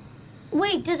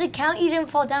 Wait, does it count? You didn't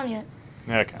fall down yet.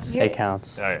 Yeah, it counts. You're- It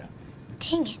counts. Oh yeah.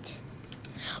 Dang it.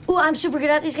 Ooh, I'm super good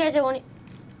at these guys. I won't.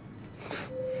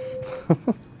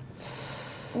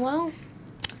 Well,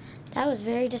 that was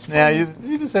very disappointing. Yeah,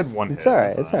 you just had one It's hit. all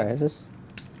right. that's It's all right.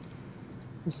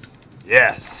 Just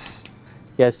Yes.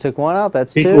 you guys took one out.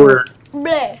 That's People two. were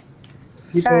Bleh.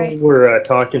 people Sorry. were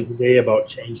talking today about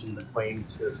changing the claim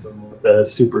system with the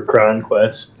Super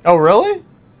Conquest. Oh really?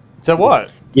 To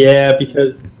what? Yeah,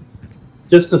 because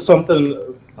just to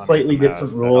something slightly Yeah,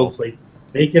 different that rules, like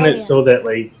making Oh, it yeah. so that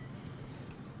like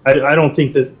I don't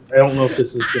know if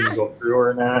this is going to go through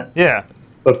or not, Yeah.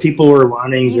 but people were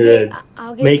wanting to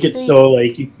I'll get make to it the- so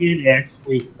like you can't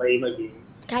actually claim a game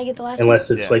Can I get the last unless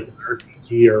it's Yeah. like an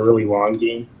RPG or a really long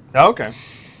game. Oh, okay.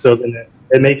 So then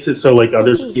it makes it so like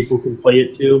other jeez. people can play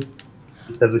it too,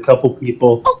 because a couple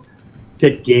people Oh.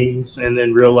 picked games and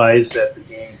then realized that the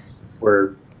games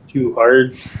were too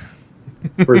hard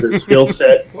for their skill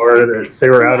set, or they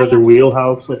were out of their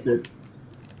wheelhouse with it,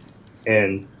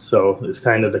 and so it's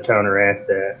kind of to counteract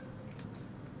that.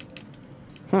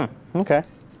 Okay.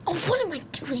 Oh, what am I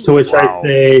doing? To which Wow. I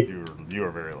say, You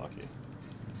were very lucky.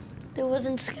 There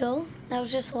wasn't skill. That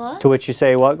was just luck. To which you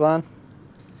say what, Glenn?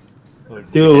 The game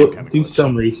do kinda do glitched.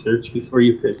 some research before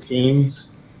you pick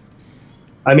games.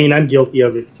 I mean, I'm guilty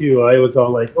of it too. I was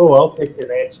all like, "Oh, I'll pick an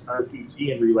action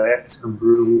RPG and relax from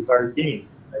brutally hard games."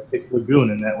 I picked Lagoon,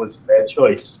 and that was a bad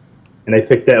choice. And I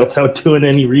picked that without doing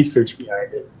any research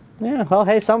behind it. Yeah. Well,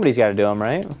 hey, somebody's got to do them,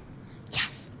 right?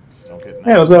 Yes. Just don't get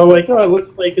Yeah, I was all like, "Oh, it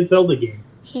looks like a Zelda game."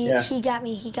 He Yeah. he got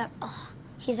me. Oh,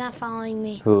 he's not following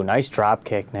me. Ooh, nice drop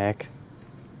kick, Nick.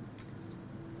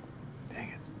 Dang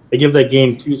it. I give that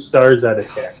game 2 stars out of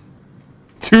 10.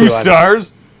 2 out of-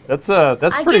 stars? That's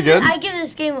I pretty give good. I give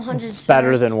this game 100 It's stars.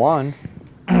 better than one.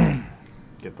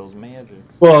 Get those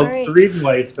magics. Well, Alright. the reason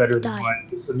why it's better than Die. 1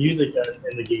 is the music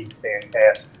in the game's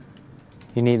fantastic.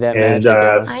 You need that And magic.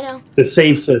 Alex. I know. the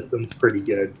save system's pretty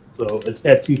good. So it's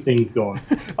got 2 things going.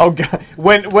 Oh god,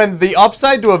 when the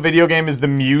upside to a video game is the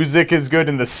music is good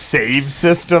and the save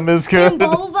system is In good.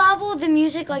 Bubble Bobble, the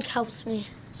music like helps me.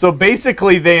 So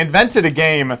basically, they invented a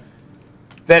game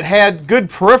that had good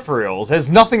peripherals,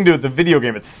 has nothing to do with the video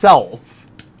game itself.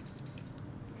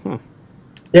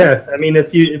 Yeah, I mean,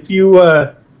 if you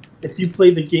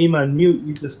play the game on mute,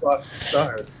 you just lost the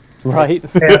star. Right?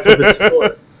 Half of its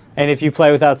score. And if you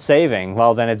play without saving,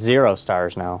 well, then it's 0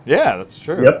 stars now. Yeah, that's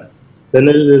true. Yep. Then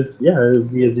it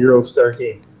would be a 0-star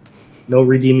game. No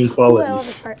redeeming Ooh, I love qualities.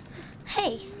 this part.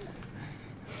 Hey.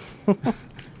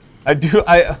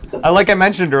 I like I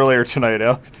mentioned earlier tonight,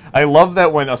 Alex. I love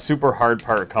that when a super hard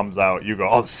part comes out, you go,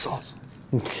 "Oh, this is awesome."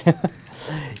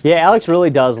 Yeah, Alex really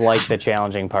does like the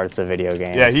challenging parts of video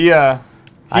games. Yeah,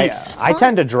 I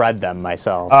tend to dread them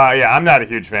myself. yeah, I'm not a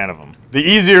huge fan of them. The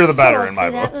easier, the better Oh, in my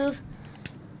see that book. move?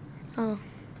 Oh.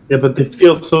 Yeah, but they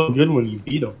feel so good when you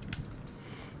beat them.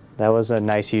 That was a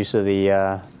nice use of the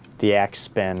axe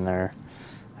spin there,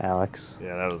 Alex.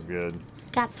 Yeah, that was good.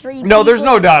 Got 3 No, there's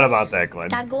people. no doubt about that, Glenn.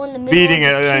 Got go in the middle. Beating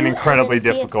of the 2 an and incredibly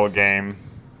then difficult game.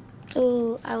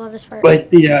 Ooh, I love this part. Like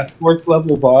the 4th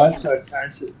level boss on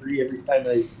Contra 3, every time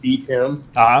I beat him,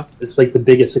 Uh-huh. it's like the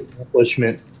biggest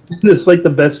accomplishment. It's like the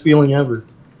best feeling ever.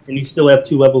 And you still have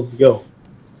 2 levels to go.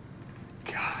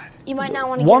 You might not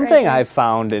want to. One get thing right I've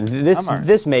found, and this I'm alright.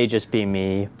 this may just be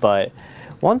me, but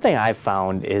one thing I've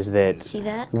found is that See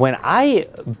that? when I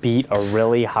beat a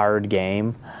really hard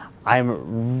game,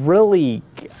 I'm really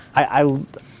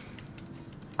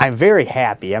I'm very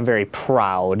happy. I'm very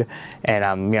proud, and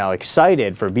I'm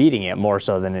excited for beating it more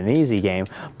so than an easy game.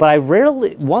 But I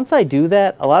rarely, once I do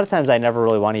that, a lot of times I never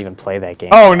really want to even play that game.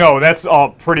 Oh no, that's all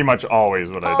pretty much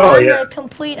always what I do. Oh, I'm yeah. the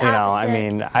complete You know,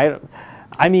 opposite.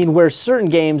 I mean, where certain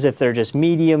games, if they're just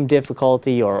medium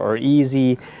difficulty or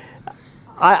easy,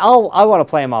 I want to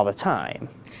play them all the time.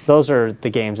 Those are the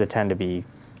games that tend to be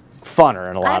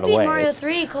funner in a I lot of beat ways. Mario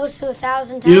 3 close to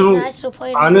 1,000 times, You know, and I still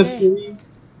play it every day. honestly,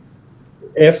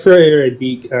 after I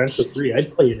beat Contra 3,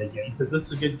 I'd play it again because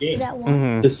it's a good game. Is that one?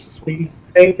 Mhm. This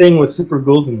same thing with Super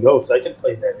Ghouls and Ghosts. I could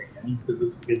play that again because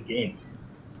it's a good game.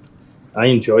 I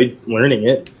enjoyed learning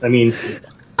it. I mean,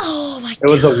 Oh my it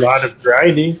was a lot of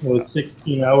grinding. It was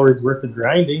 16 hours worth of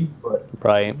grinding, but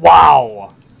Right.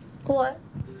 Wow. What?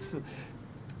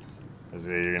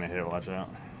 You're gonna hit. Watch out.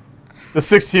 The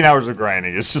 16 hours of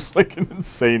grinding is just like an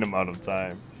insane amount of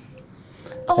time.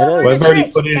 Oh, It what is. was I've the already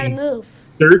trick? put You gotta in- move.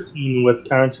 13 with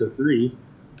Contra 3,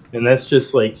 and that's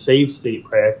just like save state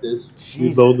practice. You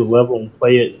Jesus. load the level and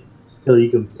play it until you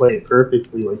can play it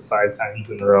perfectly like 5 times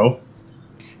in a row.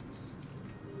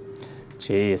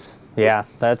 Jeez. Yeah,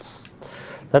 that's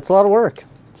a lot of work.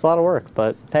 It's a lot of work,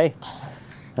 but hey,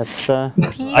 that's I got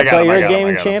that's why him, you're I a got him, gaming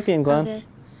I got him. champion, Glenn. Okay.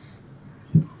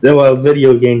 Well,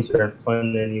 video games aren't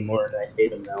fun anymore, and I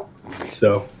hate them now.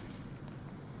 So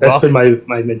that's Well- been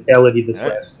my mentality this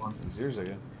Alright. last one. It's yours, I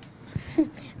guess.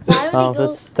 Why would Oh, he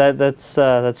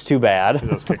go? that's too bad.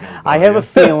 That was kicking the I ball, have yeah. a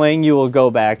feeling you will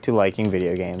go back to liking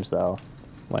video games, though.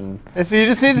 When If you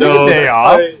just need to take a day that's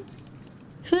off. why-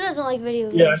 Who doesn't like video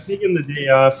games? yeah, I'm taking the day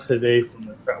off today from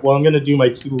the. Well, I'm gonna do my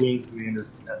 2 wing commander,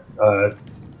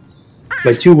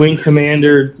 my 2 wing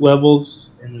commander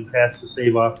levels, and then pass the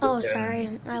save off. to Oh, 10. sorry.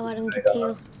 I let him get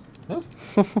to you.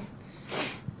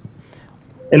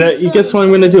 And you guess what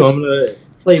I'm gonna do? I'm gonna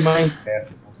play Minecraft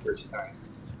for the first time.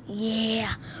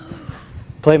 Yeah.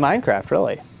 play Minecraft,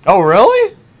 really? Oh,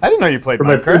 really? I didn't know you played For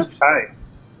my Minecraft. first time.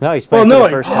 No, he's Well, playing no, for I-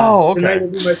 the first time. Oh, Tonight okay.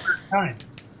 will be my first time.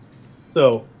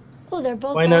 So Oh, they're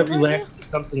both why not going towards relax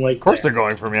with something like Of course they're that?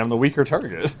 going for me. I'm the weaker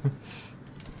target.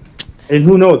 And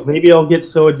who knows? Maybe I'll get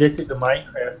so addicted to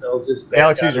Minecraft I'll just back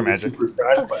Alex, out use your of the magic. Super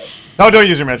Fraud Okay. Quest. No, don't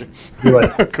use your magic. Be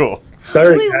like, Cool.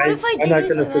 sorry, Wait, what guys, if I I'm did not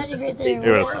use gonna my magic right there? participate It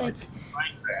in was What if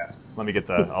Minecraft. Let me get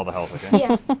all the health, I-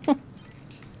 okay? Yeah.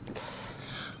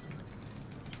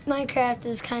 Minecraft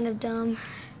is kind of dumb.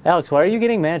 Alex, why are you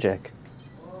getting magic?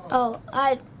 Oh,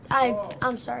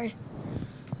 I'm sorry.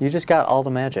 You just got all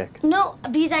the magic. No,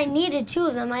 because I needed 2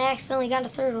 of them. I accidentally got a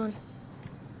 3rd one.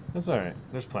 That's alright.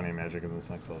 There's plenty of magic in this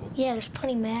next level. Yeah, there's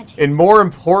plenty of magic. And more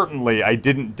importantly, I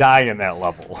didn't die in that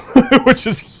level, which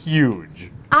is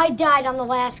huge. I died on the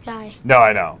last guy. No,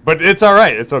 I know. But it's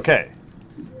alright. It's okay.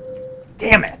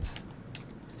 Damn it.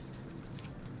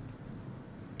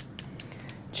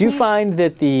 Do you find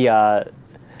that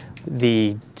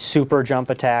the super jump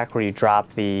attack, where you drop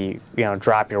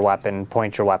drop your weapon,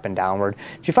 point your weapon downward,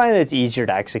 do you find that it's easier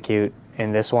to execute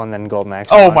in this one than Golden Axe.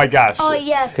 Oh 1. my gosh. Oh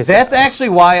yes. That's actually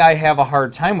why I have a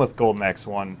hard time with Golden Axe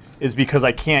 1, is because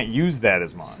I can't use that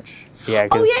as much. Yeah,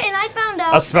 Oh 'cause yeah, and I found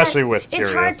out Especially that with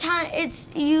it's hard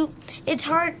Tyrius. time. It's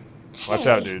hard. Watch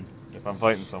out, dude. If I'm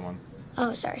fighting someone.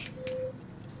 Oh, sorry.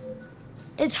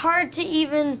 It's hard to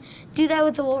even do that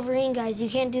with the Wolverine guys. You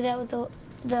can't do that with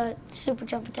the super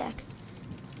jump attack.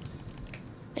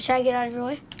 Should I get out of your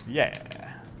way? Yeah.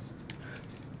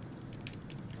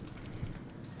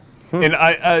 And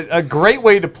a great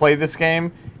way to play this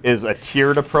game is a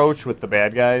tiered approach with the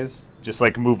bad guys. Just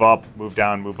like move up, move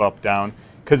down, move up, down.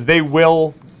 Because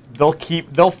they'll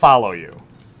follow you.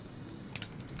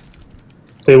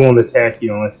 They won't attack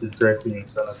you unless it's directly in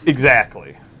front of you.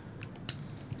 Exactly.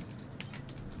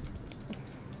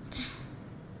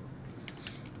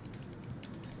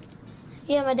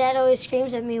 Yeah, my dad always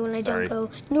screams at me when I Sorry. don't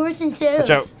go north and south. Watch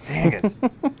out. Dang it.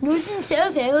 North and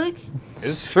south, Alex.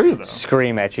 It's true, though.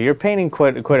 scream at you. You're painting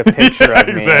quite a picture of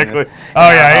me. Exactly. Oh,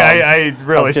 yeah, I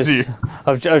really of just,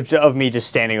 see. of me just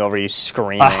standing over you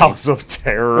screaming. A house of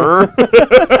terror.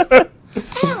 Alex,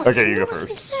 Okay, you go north and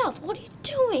first. south. What are you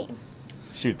doing?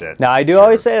 Shoot that. Now I do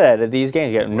always say that at these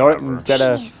games, you gotta Whatever.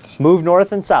 gotta Dang it. move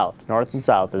north and south. North and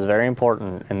south is very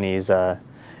important in these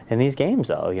games,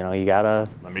 though. You know, you gotta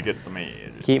Let me get the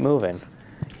maid. keep moving.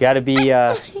 You gotta be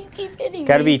You keep hitting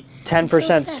gotta me. be 10% so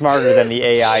sad. smarter than the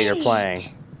AI you're Dang playing.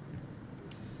 it.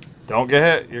 Don't get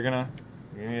hit. You're gonna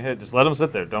get hit. Just let him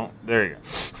sit there. Don't. There you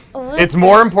go. What? It's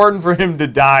more important for him to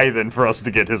die than for us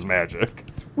to get his magic.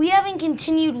 We haven't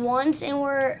continued once, and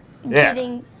we're Yeah.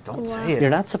 getting. Don't wow. say it. You're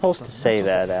not supposed to say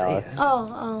supposed that, to say Alex.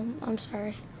 that. I'm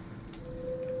sorry.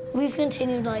 We've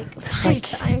continued like 5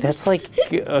 times. That's like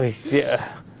yeah.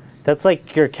 That's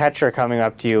like your catcher coming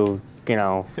up to you, you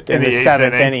know, in the the eighth 7th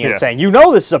inning, inning and yeah. saying, "You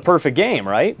know this is a perfect game,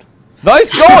 right?"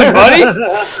 Nice going, buddy.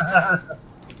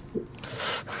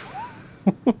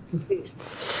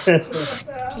 Dang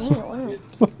it,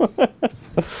 what am I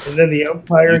And then the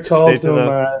umpire You'd stay calls to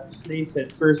him safe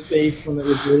at first base when it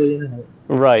was really in it.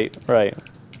 Right, right.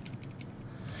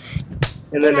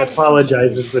 And then And I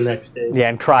apologizes the next day. Yeah,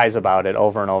 and cries about it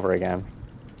over and over again.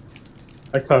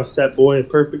 I cost that boy a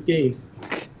perfect game.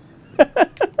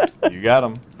 You got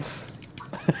him.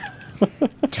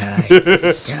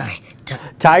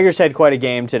 Tigers had quite a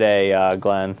game today,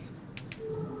 Glenn.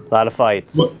 A lot of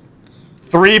fights. What?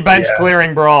 3 bench Yeah.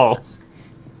 clearing brawls.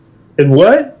 And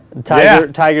what? Yeah.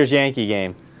 Tigers Yankee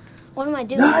game. What am I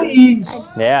doing? Nice.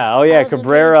 Yeah. Oh yeah. I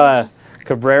wasn't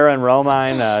Cabrera and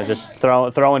Romine just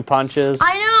throwing punches.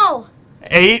 I know.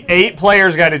 8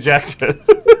 players got ejected.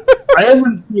 I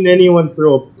haven't seen anyone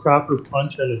throw a proper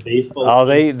punch on a baseball. Oh,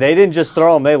 they didn't just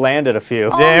throw them; they landed a few.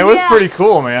 Oh, Yeah, it was yeah. pretty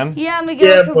cool, man. Yeah, Miguel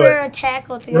Yeah, Cabrera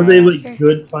tackled the Were guy they after. like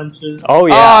good punches? Oh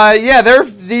yeah. Yeah, they're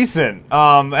decent.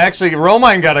 Actually,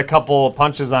 Romine got a couple of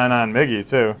punches on Miggy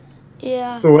too.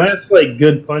 Yeah. So that's like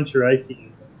good puncher I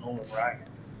see. Nolan Ryan.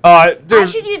 I Dude.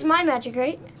 should use my magic,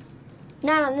 right?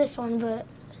 Not on this one, but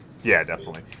Yeah,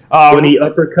 definitely. When he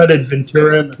uppercutted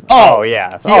Ventura. In the Oh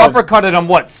yeah. He uppercutted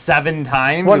him 7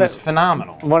 times? One It was of-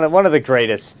 phenomenal. One of the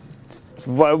greatest.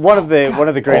 One of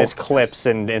the greatest clips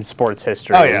in sports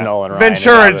history Oh is yeah. Nolan Ryan. and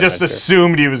Ventura Robert just Ventura.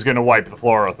 assumed he was going to wipe the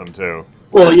floor with him too.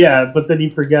 Well, yeah, but then he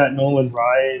forgot Nolan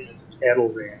Ryan is a cattle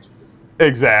rancher.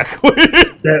 Exactly.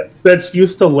 That's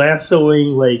used to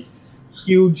lassoing like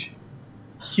huge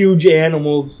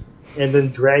animals and then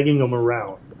dragging them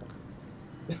around.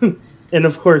 And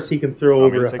of course, he can throw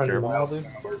Want me over to take care 100 of him, miles dude?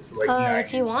 an hour. For like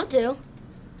if you want to.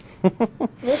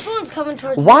 This one's coming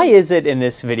towards Why me. is it in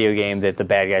this video game that the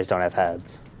bad guys don't have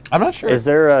heads? I'm not sure. Is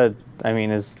there a? I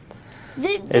mean, is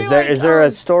They're there a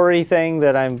like, story thing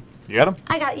that I'm? You got him?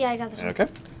 I got this one. Okay.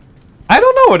 I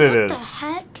don't know what it What the is.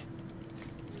 heck?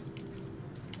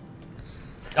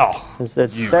 Oh, you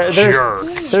jerk.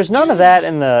 There's none of that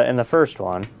in the first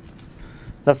one.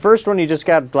 The first one, you just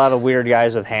got a lot of weird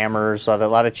guys with hammers, a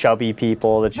lot of chubby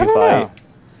people that you fight.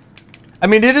 I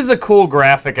mean, it is a cool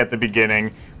graphic at the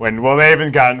beginning when we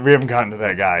haven't gotten to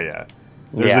that guy yet.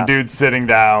 There's Yeah. a dude sitting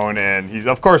down and he's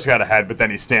of course got a head, but then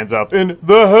he stands up and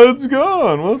the head's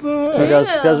gone. What the He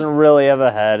heck? doesn't really have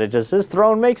a head. It just his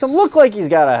throne makes him look like he's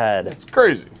got a head. It's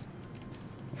crazy.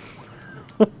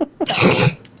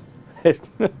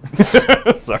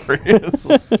 Sorry, it's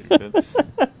so stupid.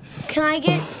 Can I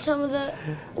get some of the?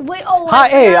 Wait. Oh. Hi, I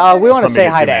hey, forgot we want to Somebody say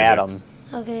get hi two to magics.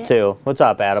 Adam Okay. too. What's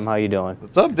up, Adam? How you doing?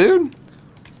 What's up, dude?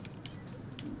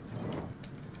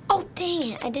 Oh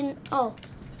dang it! I didn't. Oh.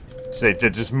 Say to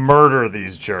just murder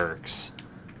these jerks.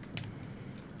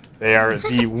 They are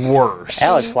the worst.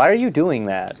 Alex, why are you doing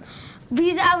that?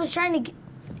 Because I was trying to get.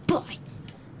 Boy.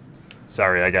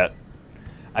 Sorry,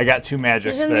 I got 2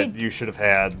 magics There's gonna that be- you should have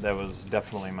had. That was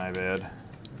definitely my bad.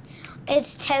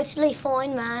 It's totally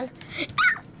fine, man.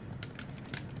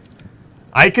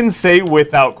 I can say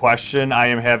without question, I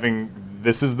am having.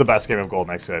 This is the best game of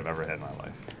Golden Axe I've ever had in my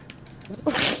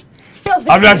life. No, it's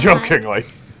I'm not joking. Like,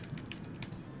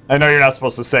 I know you're not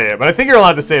supposed to say it, but I think you're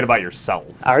allowed to say it about yourself.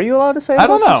 Are you allowed to say? I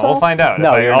don't about know. yourself? We'll find out. No,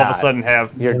 if I you're all not. of a sudden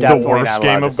have You're the definitely worst not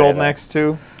allowed game to of say Golden that. Axe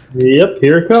 2. Yep,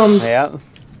 here it comes. Yeah.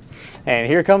 And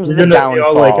here comes You're the gonna be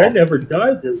all downfall. like, I never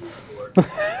died this before.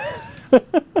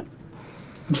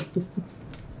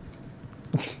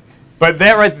 But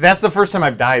that's the first time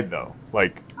I've died though.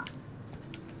 Like,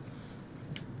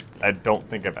 I don't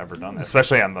think I've ever done that,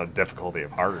 especially on the difficulty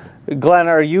of hard. Glenn,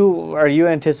 are you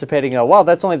anticipating well,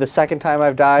 that's only the second time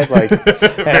I've died, like in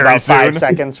about 5 soon.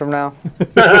 seconds from now?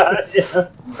 Yeah.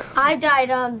 I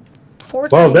died 4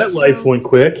 times. Wow, that life so- went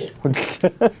quick.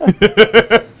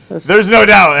 There's no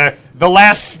doubt. The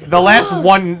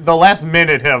last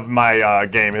minute of my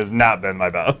game has not been my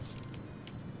best.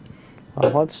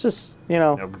 Well, let's just,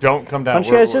 No, don't come down. why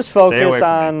don't you guys just Stay away focus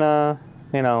from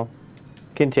me. on,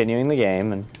 continuing the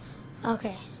game and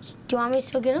Okay. Do you want me to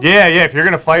still get him? Yeah. If you're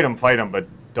gonna fight him, but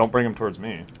don't bring him towards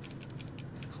me.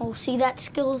 Oh, see that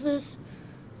skills is?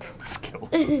 Skill.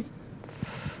 Come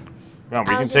on,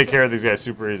 we I can was take just- care of these guys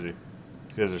super easy.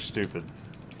 These guys are stupid.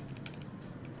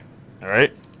 All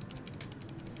right.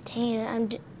 Dang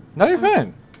it, No, you're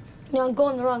fine. I'm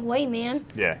going the wrong way, man.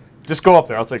 Yeah. Just go up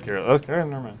there. I'll take care of it. Okay,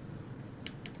 never mind.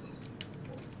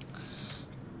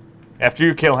 After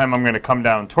you kill him, I'm going to come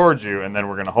down towards you, and then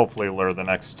we're going to hopefully lure the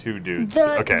next 2 dudes.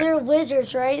 Okay. They're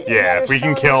lizards, right? Yeah, That if are we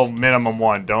can so- kill minimum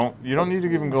 1, you don't need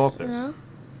to even go up there. No,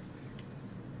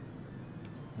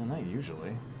 Well, not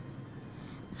usually.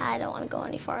 I don't want to go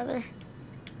any farther.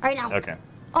 Right now. Okay.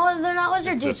 Oh, they're not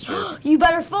lizard That's dudes. true. You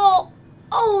better fall.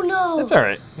 Oh no. That's all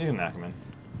right. You can knock him in.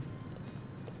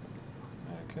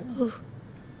 Okay.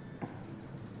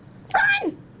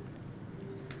 Run!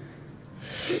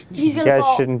 He's you gonna guys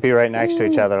fall. shouldn't be right next to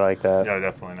each Ooh. other like that. No,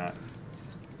 definitely not.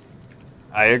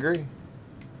 I agree.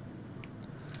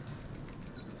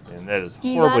 And that is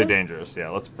You got horribly him? dangerous. Yeah,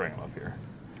 let's bring him up here.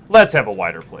 Let's have a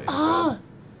wider play. Ah.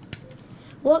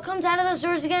 What comes out of those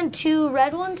doors again? 2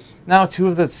 red ones? Now, 2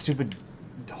 of the stupid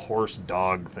horse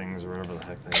dog things or whatever the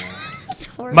heck they are. It's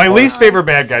horrible. My least favorite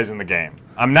bad guys in the game.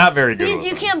 I'm not very good Because with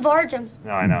you them. can't barge them.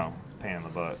 No, I know. It's a pain in the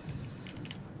butt.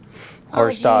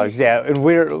 Horse geez. dogs, yeah,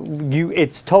 and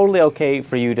it's totally okay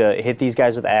for you to hit these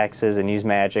guys with axes and use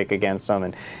magic against them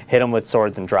and hit them with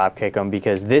swords and drop kick them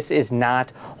because this is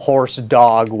not horse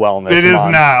dog wellness. It is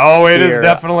month not. Oh, it is here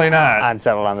definitely not. on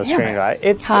Settled on the Screen, right?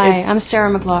 Hi, I'm Sarah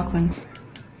McLaughlin.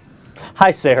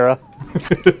 Hi, Sarah.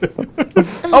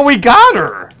 Oh, we got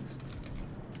her.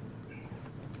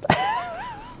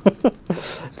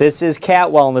 This is Cat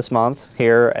Wellness Month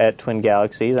here at Twin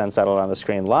Galaxies on Settled on the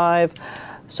Screen Live.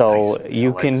 So Nice.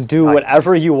 you I can like do nice.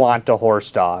 whatever you want to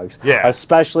horse dogs. Yeah.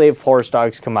 Especially if horse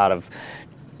dogs come out of,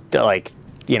 like,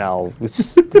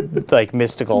 like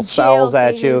mystical cells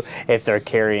at you. cages. If they're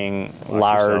carrying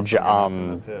Lock yourself large, from running in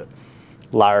the pit.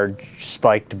 large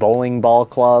spiked bowling ball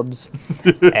clubs,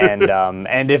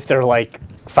 and if they're like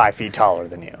 5 feet taller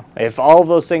than you. If all of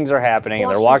those things are happening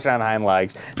and they're Watch walking this. on hind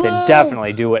legs, Boom. then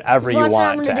definitely do whatever you Watch what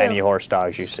I'm want to gonna do. any horse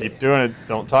dogs you see. Keep doing it.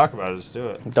 Don't talk about it. Just do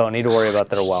it. Don't need to worry about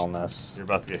their wellness. You're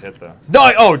about to get hit though.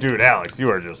 No, oh, dude, Alex, you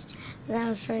are just That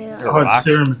was pretty good. You're Oh, rock,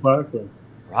 it's Sarah McLaughlin.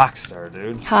 rock star,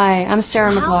 dude. Hi, I'm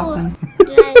Sarah McLaughlin.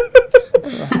 Did I-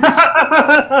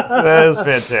 That is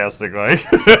fantastic, Mike.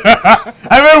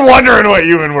 I've been wondering what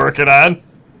you've been working on.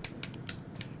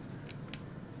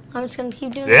 I'm just gonna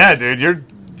keep doing Yeah, dude,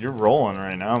 you're rolling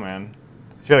right now, man.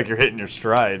 I feel like you're hitting your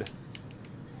stride.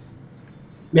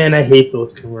 Man, I hate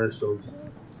those commercials.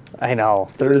 I know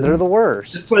they're the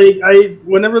worst. It's like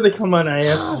whenever they come on, I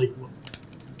have to like,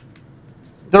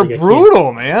 They're Like, I can't-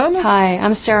 brutal, man. Hi,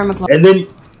 I'm Sarah McLaughlin. and then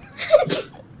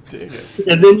Dig it.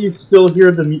 and then you still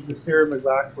hear the Sarah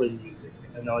McLaughlin music.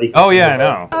 And all you can Oh think yeah, I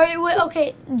about- know. All right, wait,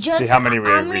 okay. Just See how many we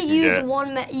I'm gonna can use get.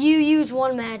 one. You use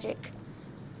one magic.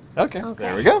 Okay, Okay.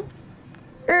 there we go.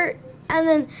 And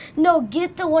then no,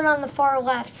 get the one on the far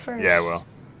left first. Yeah, I will.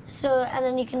 So and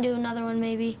then you can do another one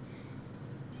maybe.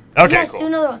 Okay, Yes, do cool.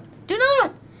 another one. Do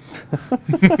another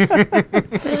one.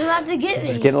 It's about to get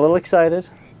me. Getting a little excited.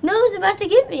 No, it's about to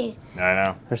get me. I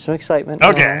know. There's some excitement.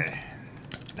 Okay.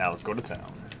 Now let's go to town.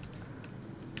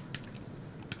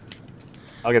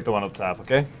 I'll get the one up top,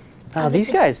 okay?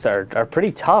 These guys are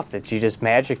pretty tough. That you just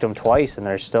magicked them twice and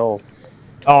they're still.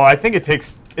 Oh, I think it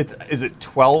takes. Is it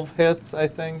 12 hits? I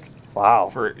think Wow.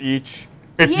 for each.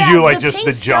 If Yeah, you do like the just pink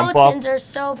the jump up. skeletons are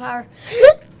so powerful.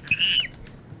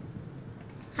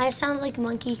 I sound like a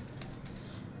monkey.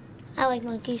 I like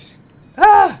monkeys.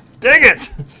 Ah, dang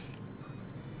it!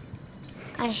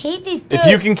 I hate these. If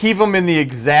you can keep them in the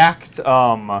exact,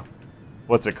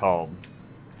 what's it called?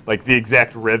 Like the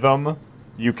exact rhythm,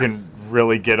 you can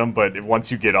really get them. But once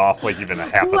you get off, like even a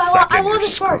half Ooh, a I second, want you're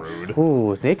this part. screwed.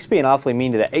 Ooh, Nick's being awfully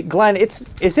mean to that. Hey, Glenn,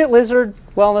 is it Lizard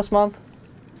Wellness Month?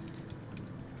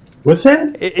 What's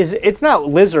that? It's not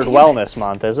Lizard Wellness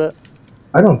Month, is it?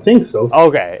 I don't think so.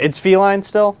 Okay, it's feline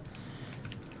still.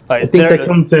 I think that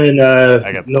comes in got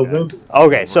the November.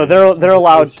 Okay, so they're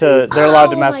allowed to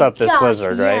Oh mess my up this gosh,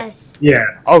 lizard, right? yes. Yeah,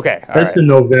 Okay, all that's right. in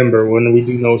November when we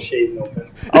do No Shave November.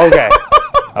 Okay.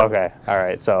 Okay. All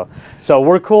right. So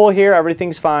we're cool here.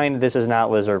 Everything's fine. This is not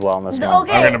Lizard Wellness Month.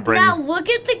 Okay, gonna bring- now look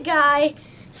at the guy.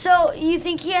 So you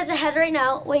think he has a head right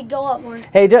now? Wait, go up more.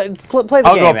 Hey, play the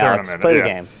I'll game, go up there in a Alex. minute. Play yeah. the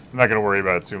game. I'm not gonna worry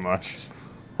about it too much.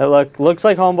 Looks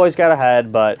like Homeboy's got a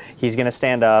head, but he's gonna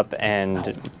stand up, and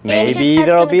his maybe head's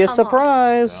there'll gonna be a come off.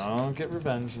 surprise. Don't get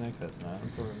revenge, Nick. That's not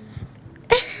important.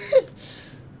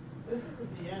 This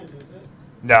isn't the end, is it?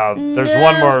 No, there's No.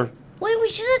 one more. Wait, we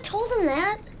should have told him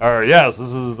that. Yes,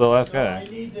 this is the last I guy.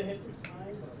 need to hit the time.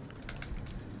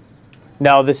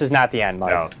 No, this is not the end,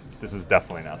 Mike. No, this is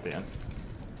definitely not the end.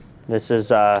 This is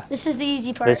This is the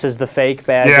easy part. this is the fake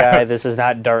bad Yeah. guy. This is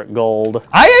not Dark Gold.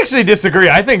 I actually disagree.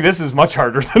 I think this is much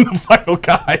harder than the final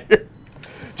guy.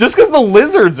 Just because the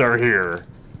lizards are here.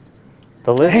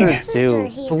 The lizards do.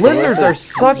 The lizards are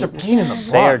such a pain in the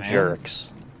butt. They're man.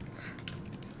 jerks.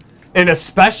 And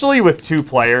especially with two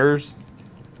players.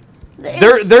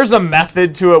 There's a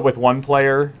method to it with one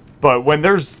player, but when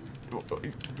there's,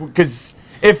 because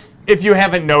if you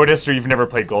haven't noticed or you've never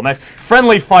played Golden Axe,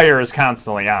 friendly fire is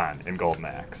constantly on in Golden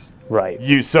Axe. Right. If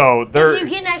you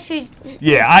get next to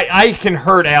Yeah, I can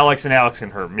hurt Alex and Alex can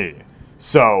hurt me.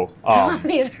 So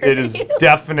me to hurt it is you.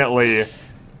 definitely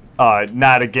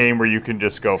not a game where you can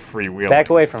just go freewheeling. Back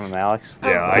away from him, Alex.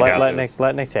 Yeah, I got let this.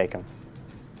 Let Nick take him.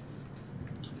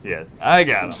 Yeah, I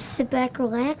got him. Just sit back,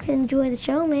 relax, and enjoy the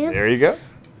show, man. There you go.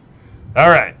 All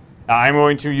right. I'm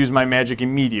going to use my magic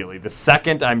immediately. The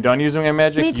second I'm done using my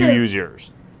magic, Me you too. use yours.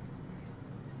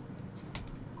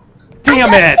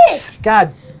 Damn got it! hit.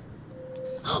 God.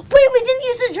 Wait, we didn't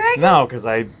use the dragon. No, because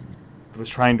I was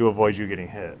trying to avoid you getting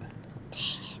hit.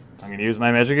 I'm going to use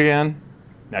my magic again.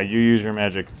 Now you use your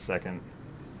magic second.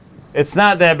 It's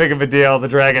not that big of a deal. The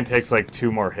dragon takes like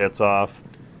 2 more hits off.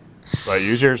 But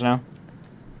use yours now.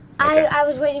 Okay. I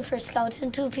was waiting for a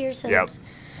skeleton to appear. So Yep.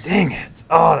 Dang it.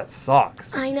 Oh, that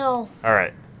sucks. I know. All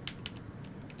right.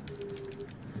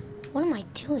 What am I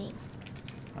doing?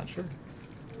 Not sure.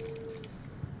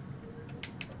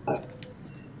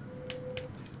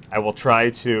 I will try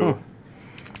to.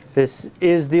 This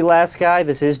is the last guy.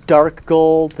 This is Dark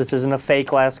Gold. This isn't a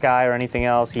fake last guy or anything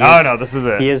else. Oh, no, this is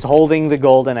it. He is holding the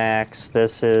golden axe.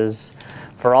 This is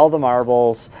for all the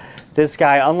marbles. This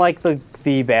guy, unlike the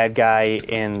bad guy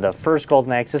in the first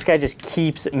golden axe, this guy just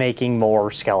keeps making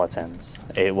more skeletons.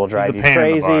 It will drive you He's a pain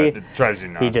in the crazy. butt. It drives you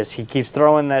nuts. He keeps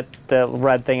throwing the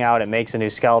red thing out. It makes a new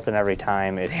skeleton every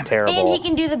time. It's terrible. And he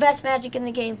can do the best magic in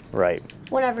the game Right.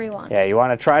 whenever he wants. Yeah, you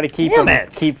want to try to keep Damn him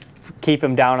it. keep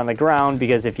him down on the ground,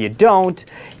 because if you don't,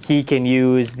 he can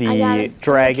use I got the it.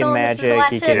 dragon I'm gonna kill him. This is the magic. last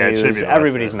He hit. can Yeah, it should be use the last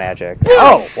everybody's hit. magic.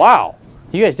 Oh, wow.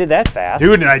 You guys did that fast.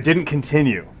 Dude, and I didn't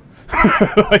continue.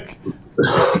 Like,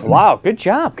 Wow, good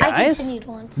job, I guys. continued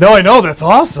once. no, I know. That's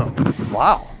awesome.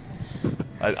 Wow.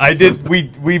 I did.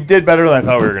 We did better than I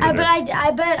thought we were gonna do.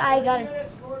 I bet I got it.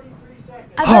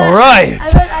 All right.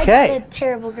 I bet I Okay. got a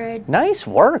terrible grade. Nice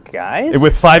work, guys. And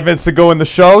with 5 minutes to go in the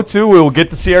show, too, we will get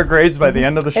to see our grades by the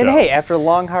end of the show. And hey, after a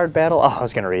long, hard battle, oh, I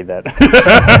was going to read that.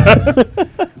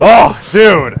 Oh,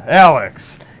 dude,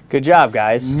 Alex. Good job,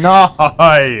 guys. Nice.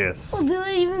 We'll do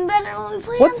it even better when we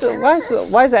play on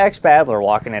Genesis. Why is Axe Battler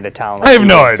walking into town like I have he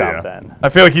no did idea. something? I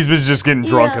feel like he's been just getting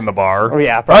drunk Yeah. in the bar. Oh,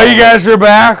 yeah, Oh, probably. you guys are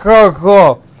back? Oh,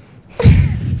 cool.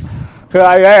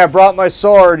 Hey, I brought my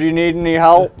sword. You need any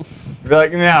help? Be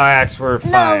like, no, Axe, we're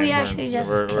fine. we actually just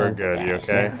We're killed good. the You guy,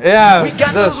 okay? Yeah, We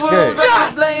got that's the world great.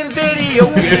 records playing video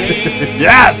games.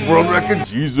 Yes, world record.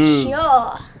 Jesus.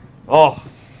 Sure. Oh.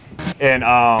 And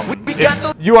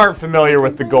if you aren't familiar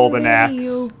with the Golden Axe,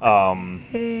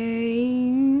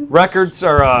 records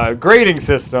are a grading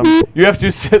system. You have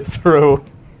to sit through.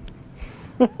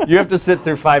 You have to sit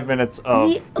through 5 minutes of.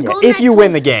 The Yeah, Golden if you Axe win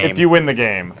one- the game. If you win the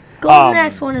game. Golden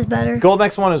Axe one is better. Golden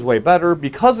Axe 1 is way better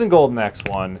because in Golden Axe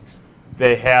 1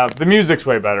 they have the music's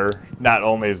way better. Not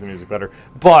only is the music better,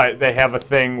 but they have a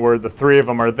thing where the 3 of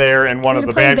them are there and one They're of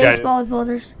the playing bad guys. baseball with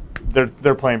boulders.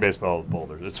 They're playing baseball with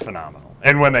boulders. It's phenomenal.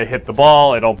 And when they hit the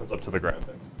ball, it opens up to the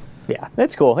graphics. Yeah,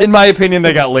 that's cool. In my opinion,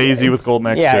 they got lazy with Golden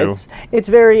Axe yeah, 2. it's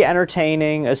very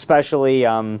entertaining, especially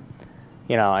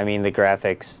You know, I mean, the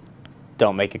graphics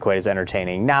don't make it quite as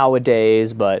entertaining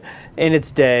nowadays, but in its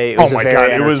day, it was a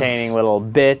very entertaining little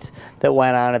bit that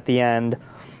went on at the end.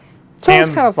 So it's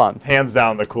kind of fun. Hands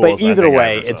down the coolest. But either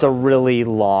way, it's a really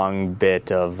long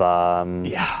bit of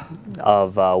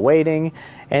waiting,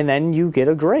 and then you get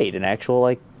a grade, an actual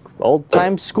like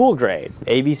old-time school grade,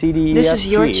 A, B, C, D, E, F, G. This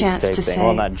is your chance to say.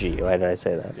 Well, not G. Why did I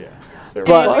say that? Yeah.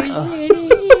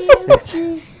 But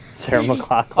Sarah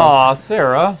McLachlan. Aw,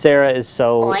 Sarah. Sarah is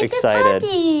so excited.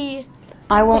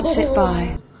 I won't sit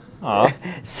by.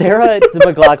 Sarah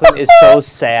McLachlan is so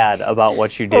sad about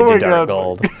what you did to Dark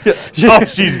Gold.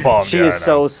 She's bummed. She is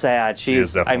so sad.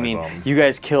 I mean, bummed. you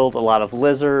guys killed a lot of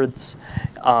lizards.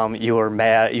 You were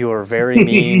mad. You were very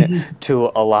mean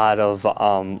to a lot of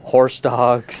horse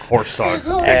dogs. Horse dogs.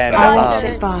 And, I won't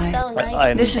sit by. So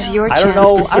nice. This is your I chance don't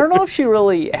know. to I don't know if she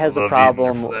really has a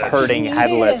problem hurting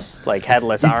headless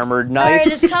armored All right,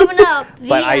 knights. it's coming up.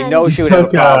 But I know she would have a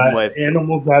Took problem with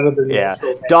animals out of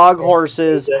the dog,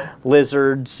 horses,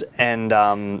 lizards, and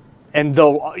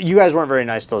though you guys weren't very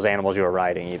nice to those animals you were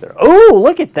riding either. Oh,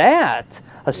 look at that!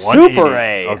 A Super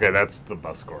A. Okay, that's the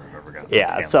best score I've ever gotten.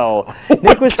 Yeah. So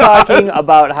Nick was talking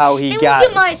about how he Hey, got. look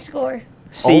at my score.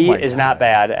 C Oh my is God. not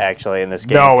bad actually in this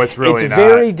game. No, it's really It's not.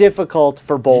 very difficult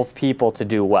for both people to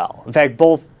do well. In fact,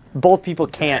 both people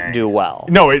can't do well.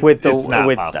 No, with the it's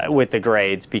not possible. with the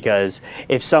grades, because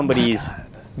if somebody's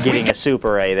getting a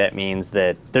Super A, that means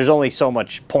that there's only so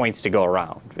much points to go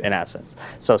around in essence.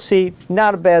 So C,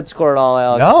 not a bad score at all,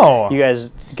 Alex. No. You guys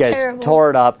terrible. tore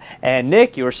it up. And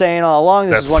Nick, you were saying all along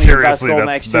this is one of your best Golden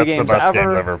Axe 2 that's games the best ever. game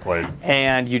I've ever played.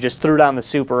 And you just threw down the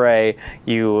Super A.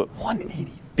 You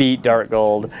beat Dark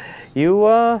Gold.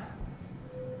 You,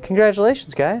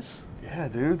 congratulations, guys. Yeah,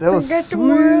 dude, that was Get the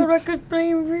world I could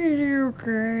play video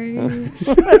games.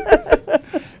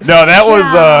 No, that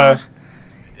was.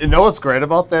 You know what's great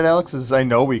about that, Alex, is I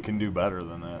know we can do better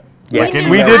than that. Yeah, Like, and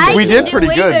we did pretty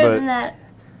good, but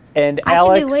and I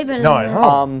Alex, can do way better no, than I that.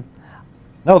 know.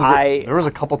 No, I- there was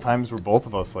a couple times where both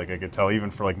of us, like, I could tell, even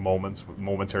for like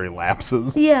momentary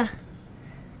lapses. Yeah.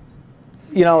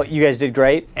 you know, you guys did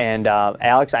great. And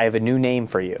Alex, I have a new name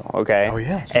for you, okay? Oh,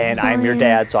 yeah. And I'm your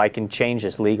dad, so I can change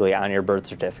this legally on your birth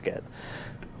certificate.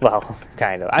 Well,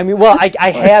 kind of. I mean, well, I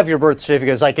have your birth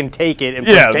certificate, so I can take it and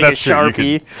take a that's true.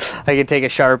 You Sharpie. I can take a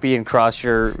Sharpie and cross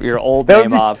your old That would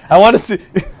name be, off. I want to see.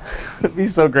 It'd be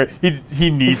so great.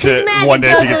 He needs it magic one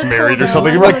day if he gets doesn't married or go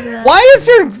something. down. He'd be Look at like, that. why is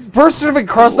your birth certificate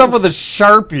crossed off with a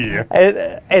Sharpie?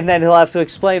 And then he'll have to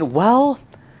explain, well,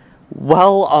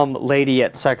 lady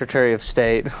at Secretary of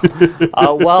State,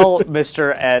 well,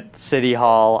 Mr. at City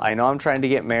Hall, I know I'm trying to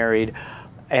get married,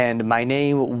 and my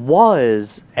name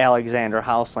was Alexander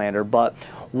Houselander, but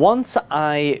once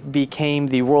I became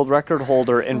the world record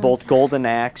holder in both Golden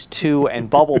Axe 2 and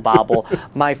Bubble Bobble,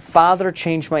 my father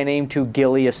changed my name to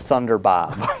Gilius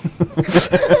Thunderbob.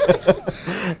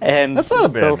 And That's not a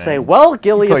bad they'll name. say, well,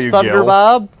 Gilius you Gil.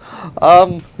 Thunderbob,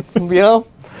 you know,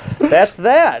 that's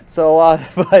that. So,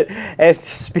 but and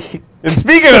speaking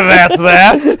of that's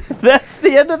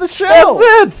the end of the show.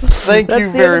 That's it. Thank you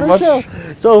That's the end very of the much. show.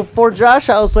 So for Josh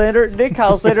Houselander, Nick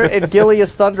Houselander, and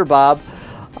Gilius Thunderbob,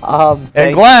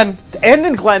 And Glenn. and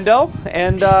in Glendo,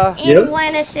 and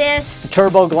Glen assist.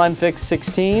 Turbo Glenfix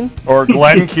 16, Or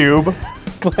Glenn Cube.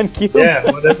 Glen Cube. Yeah,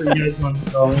 whatever you guys want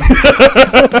to call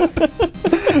it.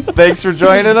 Thanks for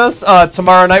joining us.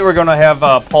 Tomorrow night we're going to have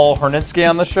Paul Hornitsky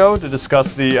on the show to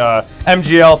discuss the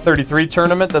MGL 33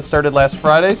 tournament that started last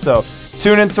Friday. So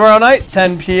tune in tomorrow night,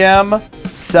 10 p.m.,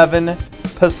 7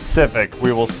 Pacific.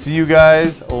 We will see you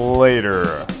guys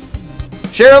later.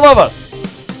 Share and love us.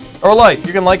 Or like.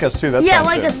 You can like us too. That's Yeah, fine,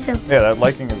 like too. us too. Yeah, that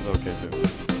liking is okay too.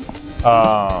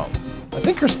 I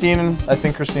think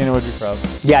Christina would be proud.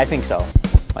 Yeah, I think so.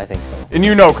 And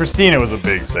you know Christina was a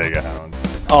big Sega hound.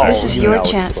 Oh, This is you your know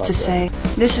chance about to that. say.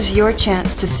 This is your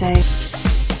chance to say.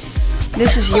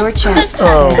 This is your chance to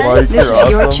Oh, say. Mike, This you're is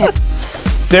your awesome. chance.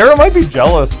 Sarah might be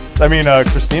jealous. I mean,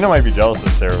 Christina might be jealous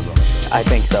that Sarah's on the show. I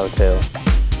think so too.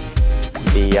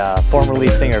 The former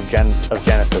lead singer of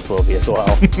Genesis will be as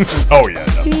well. Oh, yeah.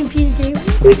 No. You mean Peter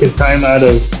Gabriel? Taking time out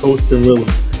of Toast and Willow.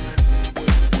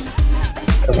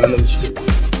 Come on and shoot.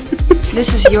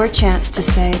 This is your chance to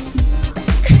say.